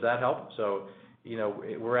 So does that help? So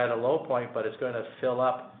we're at a low point, but it's going to fill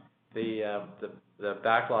up the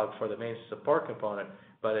backlog for the maintenance support component,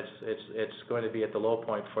 but it's going to be at the low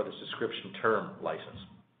point for the subscription term license.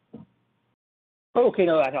 Oh, okay,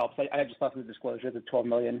 no, that helps. I just thought from the disclosure that 12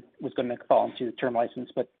 million was going to fall into the term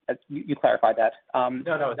license, but you clarified that.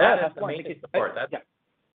 No, that is the maintenance support. Yeah.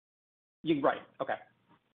 You're right. Okay.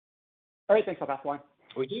 All right, thanks. I'll pass the line.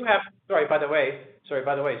 We do have. Sorry, by the way. Sorry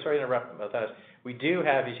to interrupt about that. We do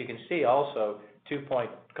have, as you can see, also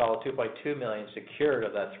 2.2 million secured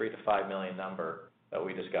of that 3 to 5 million number that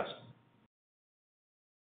we discussed.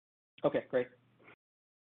 Okay, great.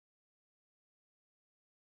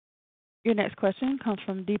 Your next question comes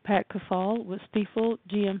from Deepak Kaushal with Stifel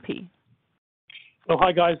GMP. Oh,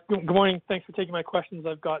 hi guys. Good morning. Thanks for taking my questions.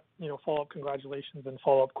 I've got follow-up congratulations and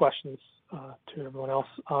follow-up questions to everyone else.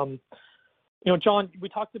 John, we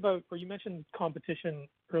talked about, or you mentioned competition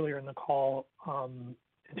earlier in the call in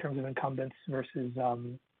terms of incumbents versus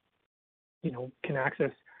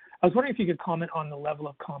Kinaxis. I was wondering if you could comment on the level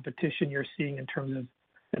of competition you're seeing in terms of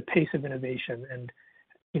the pace of innovation, and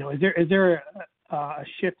is there a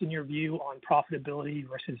shift in your view on profitability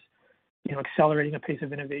versus accelerating a pace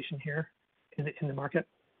of innovation here in the market?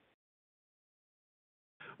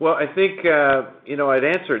 Well, I think I'd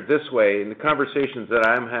answer it this way. In the conversations that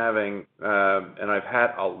I'm having, and I've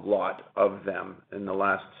had a lot of them in the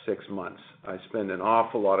last 6 months, I spend an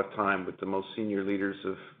awful lot of time with the most senior leaders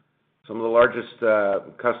of some of the largest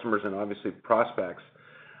customers and obviously prospects.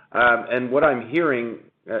 And what I'm hearing,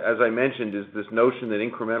 as I mentioned, is this notion that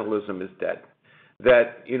incrementalism is dead.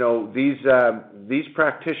 That these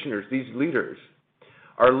practitioners, these leaders,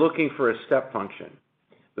 are looking for a step function.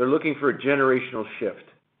 They're looking for a generational shift.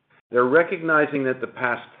 They're recognizing that the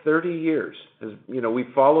past 30 years, we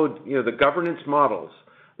followed the governance models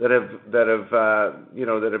that have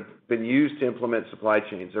been used to implement supply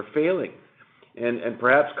chains are failing, and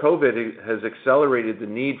perhaps COVID has accelerated the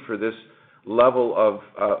need for this level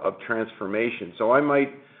of transformation. So I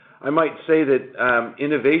might say that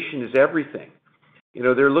innovation is everything.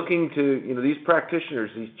 They're looking to, these practitioners,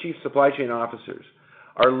 these chief supply chain officers,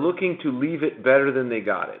 are looking to leave it better than they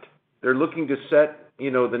got it. They're looking to set,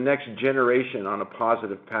 the next generation on a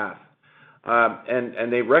positive path.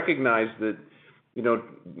 And they recognize that,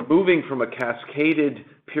 moving from a cascaded,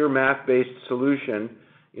 pure math-based solution,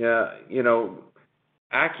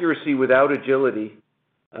 accuracy without agility,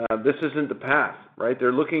 this isn't the path, right?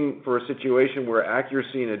 They're looking for a situation where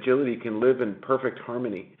accuracy and agility can live in perfect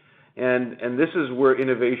harmony. And this is where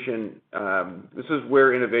innovation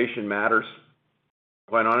matters,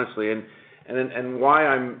 quite honestly, and why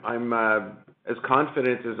I'm as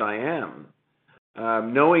confident as I am,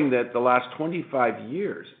 knowing that the last 25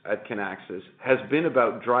 years at Kinaxis has been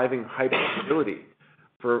about driving hyperstability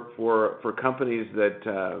for companies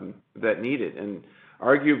that need it, and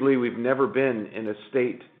arguably we've never been in a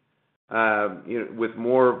state with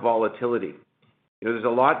more volatility. There's a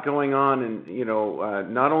lot going on,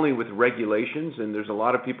 and not only with regulations, and there's a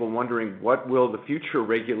lot of people wondering what will the future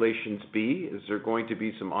regulations be. Is there going to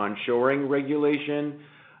be some onshoring regulation?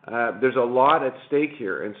 There's a lot at stake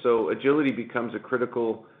here, and so agility becomes a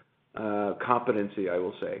critical competency, I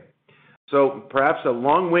will say. So perhaps a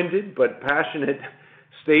long-winded but passionate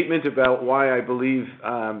statement about why I believe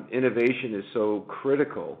innovation is so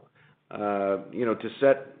critical. To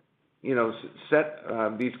set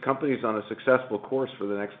these companies on a successful course for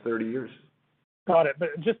the next 30 years. Got it.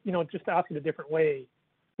 But just to ask it a different way,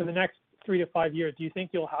 for the next 3 to 5 years, do you think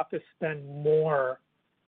you'll have to spend more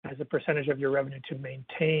as a percentage of your revenue to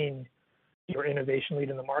maintain your innovation lead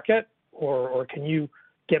in the market, or can you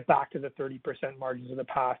get back to the 30% margins of the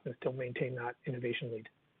past and still maintain that innovation lead?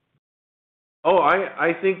 Oh,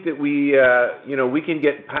 I think that we can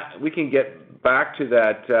get back to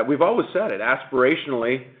that. We've always said it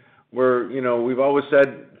aspirationally. We've always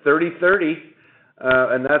said 30-30,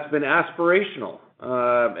 and that's been aspirational.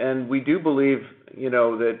 And we do believe,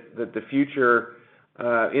 that the future,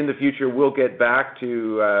 in the future, we'll get back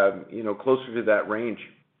to, closer to that range.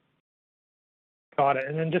 Got it.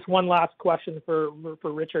 And then just one last question for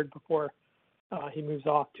Richard before he moves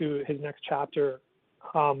off to his next chapter.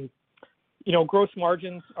 Gross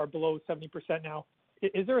margins are below 70% now.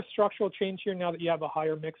 Is there a structural change here now that you have a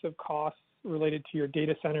higher mix of costs related to your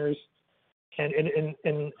data centers? And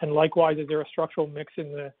likewise, is there a structural mix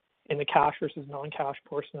in the cash versus non-cash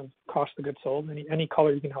portion of cost of goods sold? Any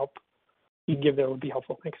color you can give there would be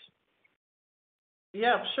helpful. Thanks.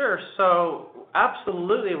 Yeah, sure. So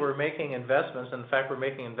absolutely, we're making investments. In fact, we're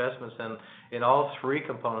making investments in all three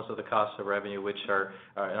components of the cost of revenue, which are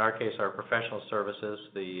in our case, our professional services,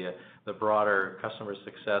 the broader customer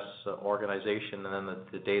success organization, and then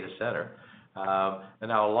the data center. And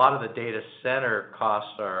now a lot of the data center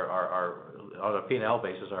costs are on a P&L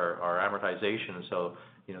basis are amortization, so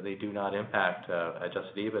they do not impact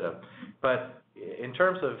adjusted EBITDA. But in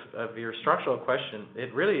terms of your structural question,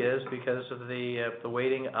 it really is because of the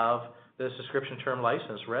weighting of the subscription term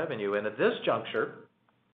license revenue. And at this juncture,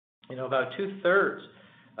 about 2/3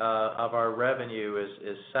 of our revenue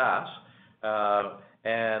is SaaS,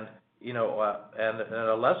 and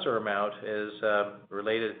a lesser amount is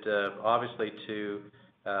related, obviously, to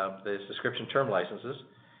the subscription term licenses,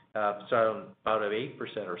 so about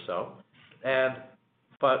 8% or so.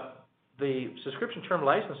 But the subscription term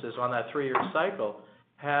licenses on that 3-year cycle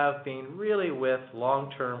have been really with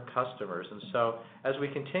long-term customers. And so as we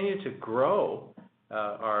continue to grow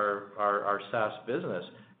our SaaS business,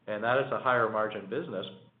 and that is a higher margin business,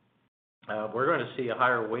 we're going to see a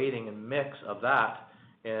higher weighting and mix of that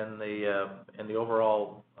in the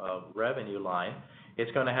overall revenue line.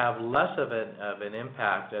 It's going to have less of an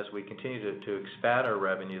impact as we continue to expand our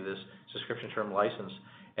revenue, this subscription term license.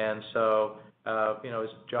 And so as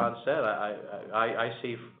John said, I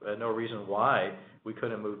see no reason why we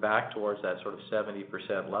couldn't move back towards that sort of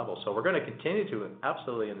 70% level. So we're going to continue to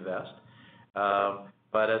absolutely invest,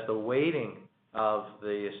 but as the weighting of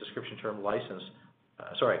the subscription term license,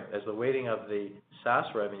 as the weighting of the SaaS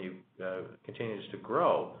revenue continues to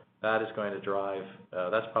grow, that is going to drive,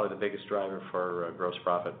 that's probably the biggest driver for gross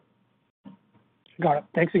profit. Got it.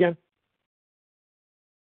 Thanks again.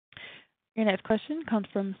 Your next question comes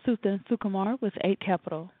from Suthan Sukumar with Eight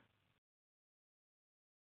Capital.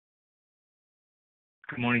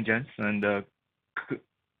 Good morning, gents, and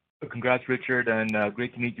congrats, Richard, and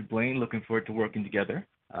great to meet you, Blaine. Looking forward to working together.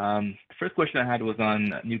 The first question I had was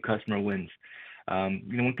on new customer wins.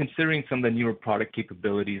 When considering some of the newer product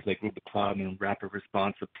capabilities like Rubikloud and rapid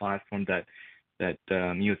responsive platform that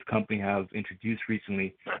you as a company have introduced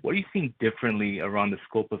recently, what are you seeing differently around the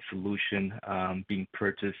scope of solution being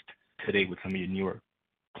purchased today with some of your newer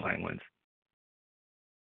client wins?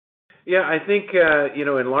 Yeah, I think,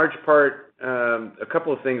 in large part, a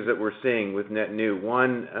couple of things that we're seeing with net new.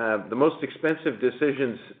 One, the most expensive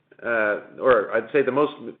decisions, or I'd say the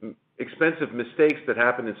most expensive mistakes that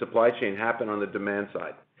happen in supply chain happen on the demand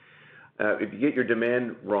side. If you get your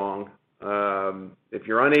demand wrong, if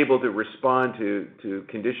you're unable to respond to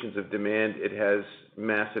conditions of demand, it has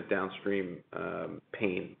massive downstream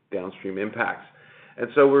pain, downstream impacts. And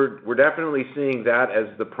so we're definitely seeing that as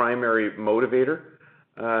the primary motivator,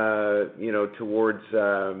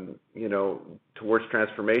 towards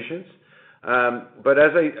transformations. But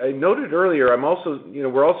as I noted earlier,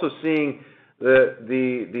 we're also seeing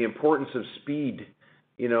the importance of speed.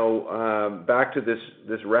 Back to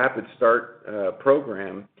this Rapid Start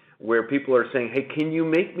program, where people are saying, "Hey, can you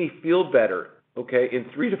make me feel better? Okay, in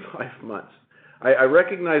 3 to 5 months." I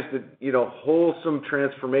recognize that wholesome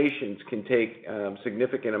transformations can take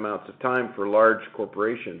significant amounts of time for large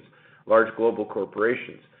corporations, large global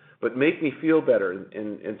corporations, but make me feel better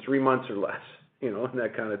in 3 months or less, in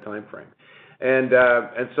that kind of time frame. And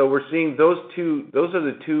so we're seeing those are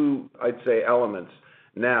the two, I'd say, elements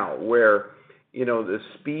now where the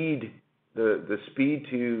speed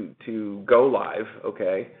to go live,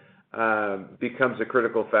 okay, becomes a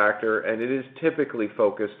critical factor, and it is typically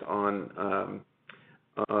focused on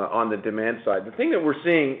the demand side. The thing that we're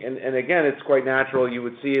seeing, and again, it's quite natural, you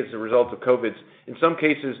would see as a result of COVID, in some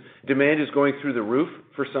cases, demand is going through the roof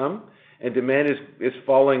for some, and demand is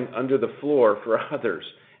falling under the floor for others.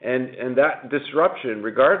 And that disruption,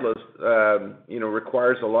 regardless,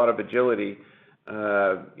 requires a lot of agility,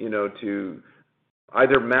 to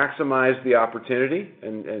either maximize the opportunity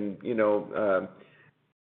and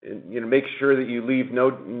make sure that you leave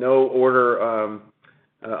no order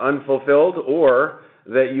unfulfilled, or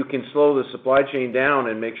that you can slow the supply chain down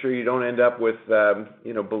and make sure you don't end up with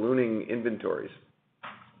ballooning inventories.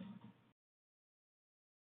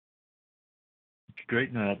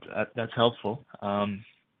 Great, no, that's helpful. And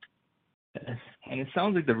it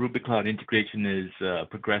sounds like the Rubikloud integration is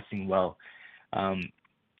progressing well.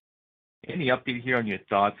 Any update here on your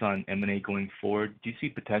thoughts on M&A going forward? Do you see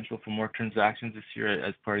potential for more transactions this year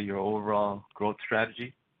as part of your overall growth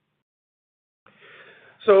strategy?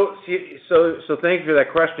 So thank you for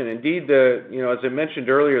that question. Indeed, as I mentioned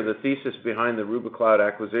earlier, the thesis behind the Rubikloud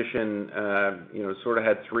acquisition, sort of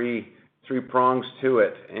had three prongs to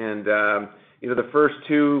it, and the first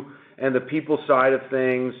two and the people side of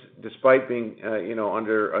things, despite being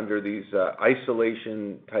under these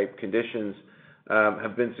isolation type conditions,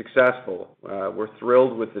 have been successful. We're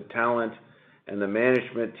thrilled with the talent and the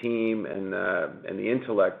management team and the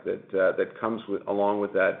intellect that comes along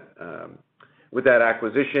with that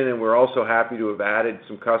acquisition, and we're also happy to have added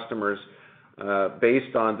some customers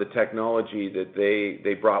based on the technology that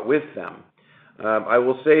they brought with them. I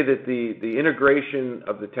will say that the integration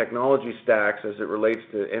of the technology stacks as it relates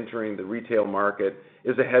to entering the retail market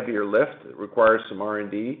is a heavier lift. It requires some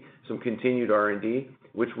R&D, some continued R&D,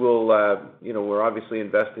 which we're obviously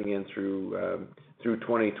investing in through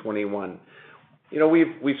 2021.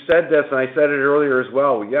 We've said this, and I said it earlier as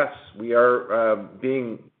well. Yes, we are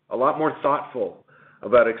being a lot more thoughtful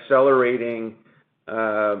about accelerating,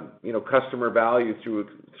 customer value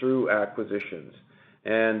through acquisitions,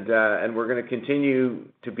 and we're going to continue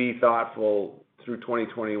to be thoughtful through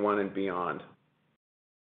 2021 and beyond.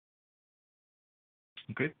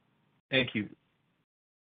 Okay, thank you.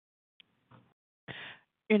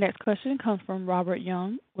 Your next question comes from Robert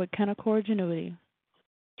Young with Canaccord Genuity.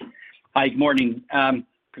 Hi, good morning.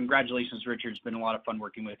 Congratulations, Richard. It's been a lot of fun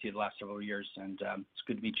working with you the last several years, and it's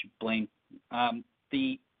good to meet you, Blaine. I'll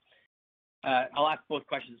ask both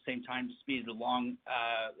questions at the same time to speed it along.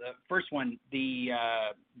 The first one, the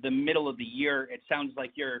middle of the year, it sounds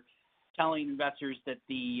like you're telling investors that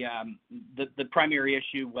the primary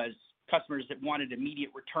issue was customers that wanted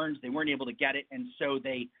immediate returns. They weren't able to get it, and so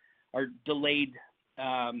they are delayed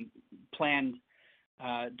planned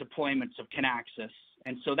deployments of Kinaxis.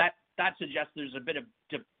 And so that suggests there's a bit of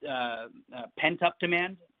pent-up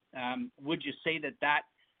demand. Would you say that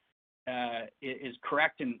is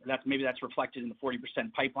correct, and that's reflected in the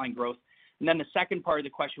 40% pipeline growth? And then the second part of the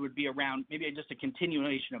question would be around maybe just a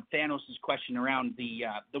continuation of Thanos' question around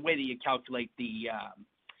the way that you calculate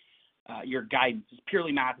your guidance. It's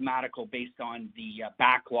purely mathematical based on the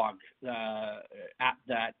backlog at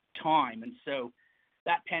that time, and so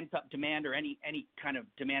that pent-up demand or any kind of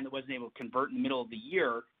demand that wasn't able to convert in the middle of the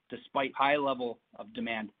year, despite high level of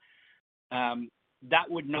demand, that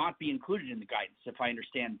would not be included in the guidance, if I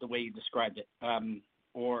understand the way you described it,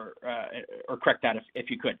 or correct that if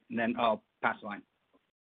you could, and then I'll pass the line.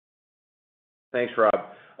 Thanks, Rob.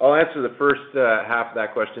 I'll answer the first half of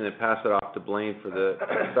that question and pass it off to Blaine for the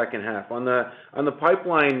second half. On the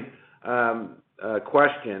pipeline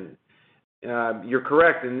question, you're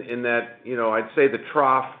correct in that I'd say the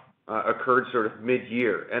trough occurred sort of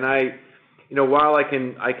mid-year, and while I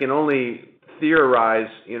can only theorize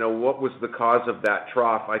what was the cause of that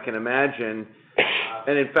trough, I can imagine,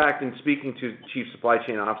 and in fact, in speaking to chief supply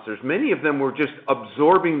chain officers, many of them were just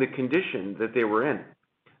absorbing the condition that they were in,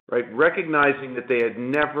 right? Recognizing that they had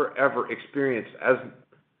never ever experienced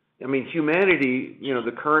humanity,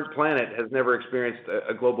 the current planet has never experienced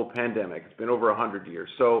a global pandemic. It's been over 100 years.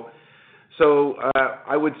 So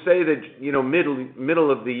I would say that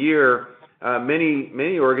middle of the year,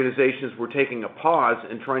 many organizations were taking a pause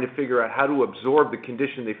and trying to figure out how to absorb the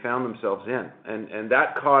condition they found themselves in, and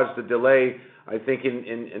that caused a delay, I think,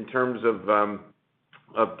 in terms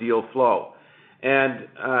of deal flow. And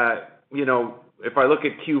if I look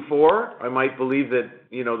at Q4, I might believe that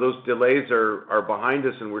those delays are behind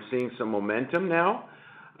us, and we're seeing some momentum now.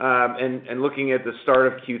 And looking at the start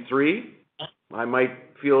of Q3, I might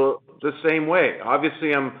feel the same way.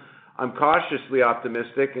 Obviously, I'm cautiously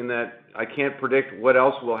optimistic in that I can't predict what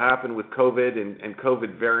else will happen with COVID and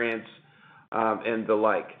COVID variants and the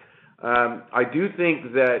like. I do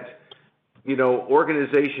think that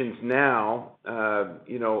organizations now,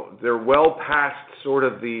 they're well past sort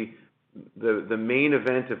of the main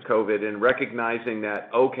event of COVID and recognizing that,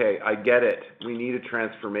 okay, I get it, we need a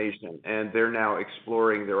transformation, and they're now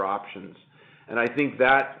exploring their options. And I think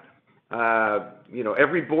that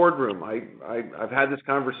every boardroom, I've had this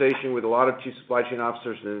conversation with a lot of chief supply chain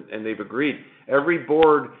officers, and they've agreed. Every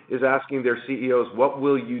board is asking their CEOs, what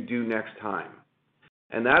will you do next time?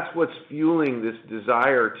 And that's what's fueling this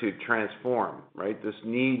desire to transform, right? This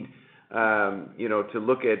need, to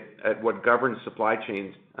look at what governs supply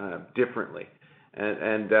chains differently.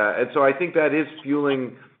 And so I think that is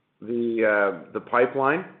fueling the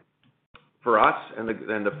pipeline for us and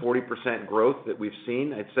the 40% growth that we've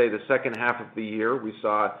seen. I'd say the second half of the year we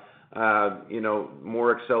saw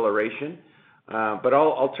more acceleration. But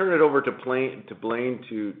I'll turn it over to Blaine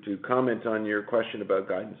to comment on your question about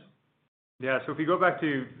guidance. Yeah, so if we go back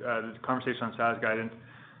to the conversation on SaaS guidance,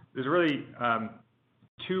 there's really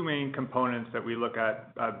two main components that we look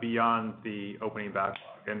at beyond the opening backlog.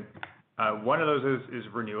 And one of those is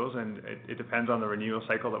renewals, and it depends on the renewal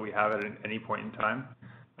cycle that we have at any point in time.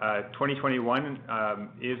 2021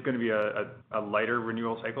 is going to be a lighter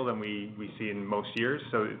renewal cycle than we see in most years,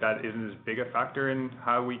 so that isn't as big a factor in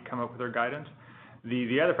how we come up with our guidance.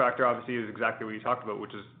 The other factor, obviously, is exactly what you talked about,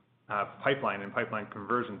 which is pipeline and pipeline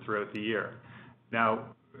conversion throughout the year. Now,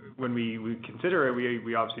 when we consider it,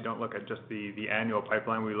 we obviously don't look at just the annual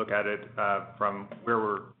pipeline. We look at it from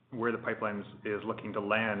where the pipeline is looking to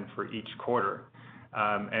land for each quarter.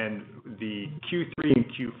 And the Q3 and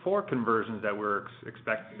Q4 conversions that we're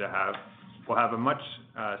expecting to have will have a much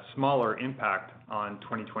smaller impact on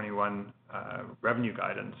 2021 revenue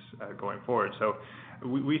guidance going forward. So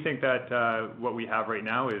we think that what we have right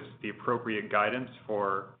now is the appropriate guidance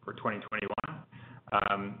for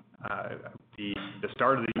 2021. The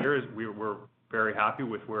start of the year is we're very happy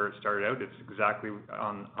with where it started out. It's exactly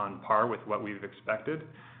on par with what we've expected.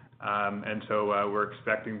 And so we're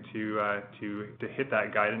expecting to hit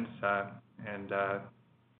that guidance and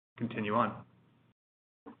continue on.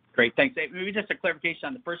 Great, thanks. Maybe just a clarification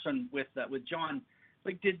on the first one with John.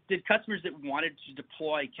 Like, did customers that wanted to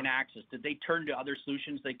deploy Kinaxis, did they turn to other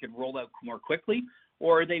solutions they could roll out more quickly,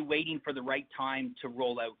 or are they waiting for the right time to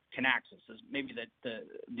roll out Kinaxis? Is maybe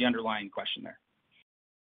the underlying question there.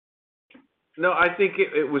 No, I think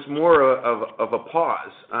it was more of a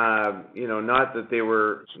pause. Not that they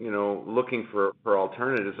were, looking for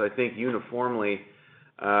alternatives. I think uniformly,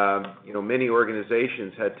 many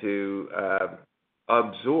organizations had to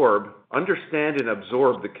understand and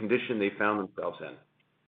absorb the condition they found themselves in.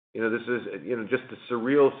 This is, just a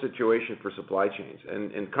surreal situation for supply chains.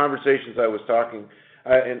 And in conversations I was talking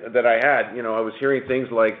that I had, I was hearing things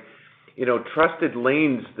like, trusted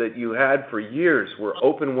lanes that you had for years were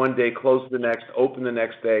open one day, closed the next, open the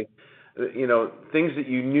next day. Things that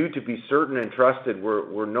you knew to be certain and trusted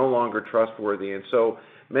were no longer trustworthy. And so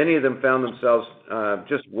many of them found themselves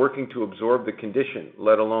just working to absorb the condition,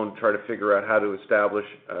 let alone try to figure out how to establish,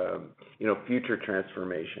 future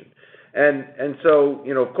transformation. And so,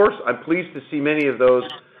 of course, I'm pleased to see many of those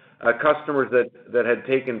customers that had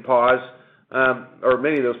taken pause, or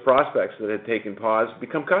many of those prospects that had taken pause,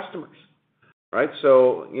 become customers, right?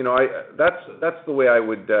 So, that's the way I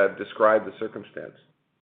would describe the circumstance.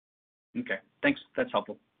 Okay, thanks. That's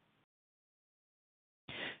helpful.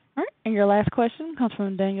 All right, and your last question comes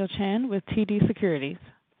from Daniel Chan with TD Securities.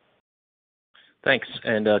 Thanks,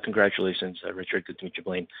 and congratulations, Richard. Good to meet you,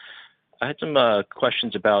 Blaine. I had some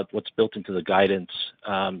questions about what's built into the guidance,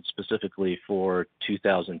 specifically for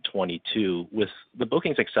 2022. With the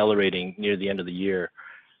bookings accelerating near the end of the year,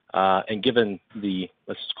 and given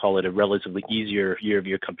let's call it a relatively easier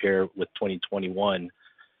year-over-year compare with 2021,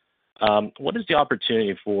 what is the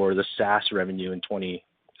opportunity for the SaaS revenue in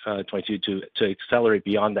 2022 to accelerate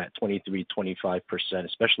beyond that 23-25%,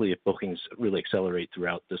 especially if bookings really accelerate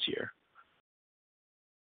throughout this year?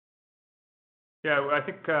 Yeah, I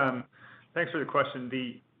think thanks for the question.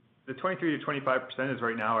 The 23 to 25% is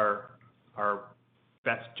right now our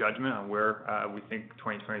best judgment on where we think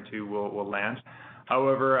 2022 will land.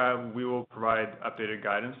 However, we will provide updated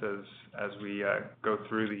guidance as we go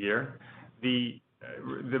through the year. The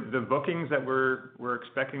bookings that we're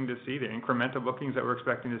expecting to see, the incremental bookings that we're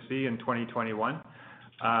expecting to see in 2021,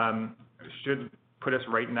 should put us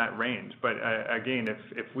right in that range. But again,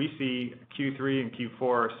 if we see Q3 and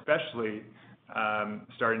Q4 especially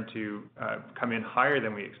starting to come in higher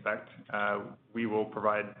than we expect, we will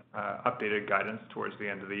provide updated guidance towards the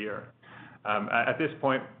end of the year. At this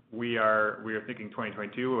point, we are thinking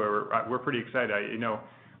 2022. We're pretty excited.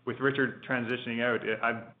 With Richard transitioning out,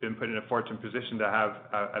 I've been put in a fortunate position to have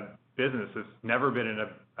a business that's never been in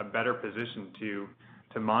a better position to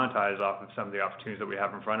monetize off of some of the opportunities that we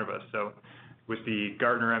have in front of us. So, with the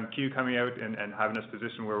Gartner MQ coming out and having us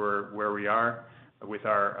positioned where we are, with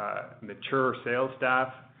our mature sales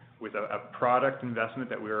staff, with a product investment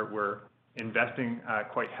that we're investing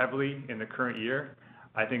quite heavily in the current year,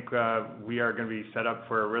 I think we are going to be set up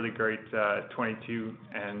for a really great 22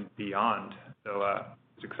 and beyond. So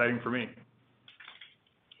it's exciting for me.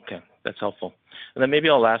 Okay, that's helpful. And then maybe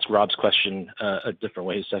I'll ask Rob's question a different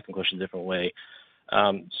way, his second question a different way.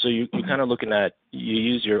 So you're kind of looking at, you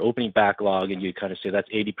use your opening backlog and you kind of say that's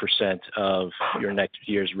 80% of your next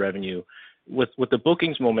year's revenue. With the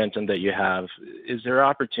bookings momentum that you have, is there an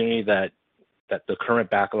opportunity that the current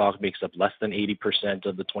backlog makes up less than 80%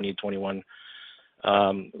 of the 2021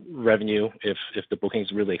 revenue if the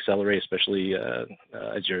bookings really accelerate, especially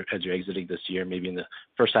as you're exiting this year, maybe in the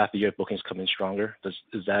first half of the year, bookings come in stronger?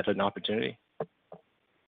 Is that an opportunity?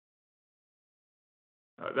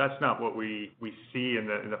 That's not what we see in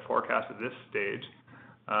the forecast at this stage.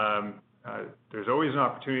 There's always an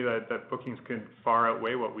opportunity that bookings can far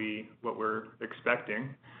outweigh what we're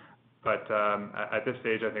expecting, but at this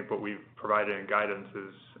stage, I think what we've provided in guidance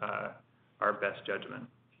is our best judgment.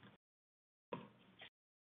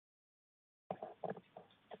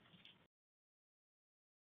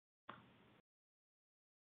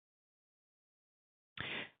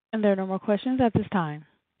 And there are no more questions at this time.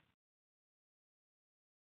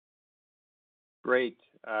 Great.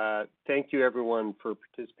 Thank you, everyone, for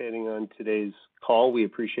participating on today's call. We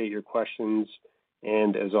appreciate your questions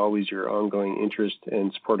and, as always, your ongoing interest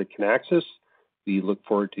and support of Kinaxis. We look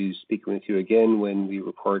forward to speaking with you again when we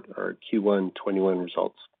report our Q1 21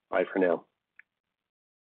 results. Bye for now.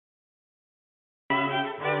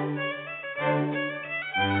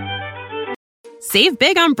 Save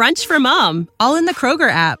big on brunch for mom, all in the Kroger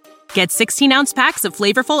app. Get 16-ounce packs of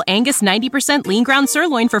flavorful Angus 90% lean ground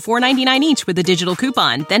sirloin for $4.99 each with a digital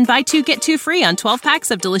coupon. Then buy 2, get 2 free on 12 packs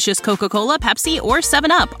of delicious Coca-Cola, Pepsi, or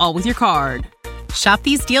 7-Up, all with your card. Shop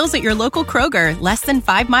these deals at your local Kroger, less than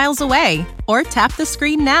 5 miles away. Or tap the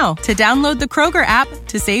screen now to download the Kroger app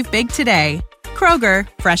to save big today. Kroger,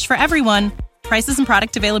 fresh for everyone. Prices and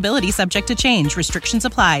product availability subject to change. Restrictions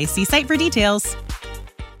apply. See site for details.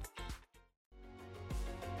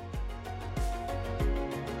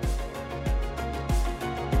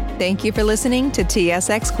 Thank you for listening to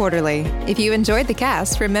TSX Quarterly. If you enjoyed the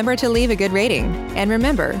cast, remember to leave a good rating. And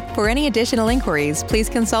remember, for any additional inquiries, please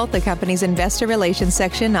consult the company's investor relations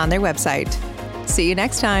section on their website. See you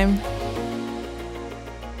next time.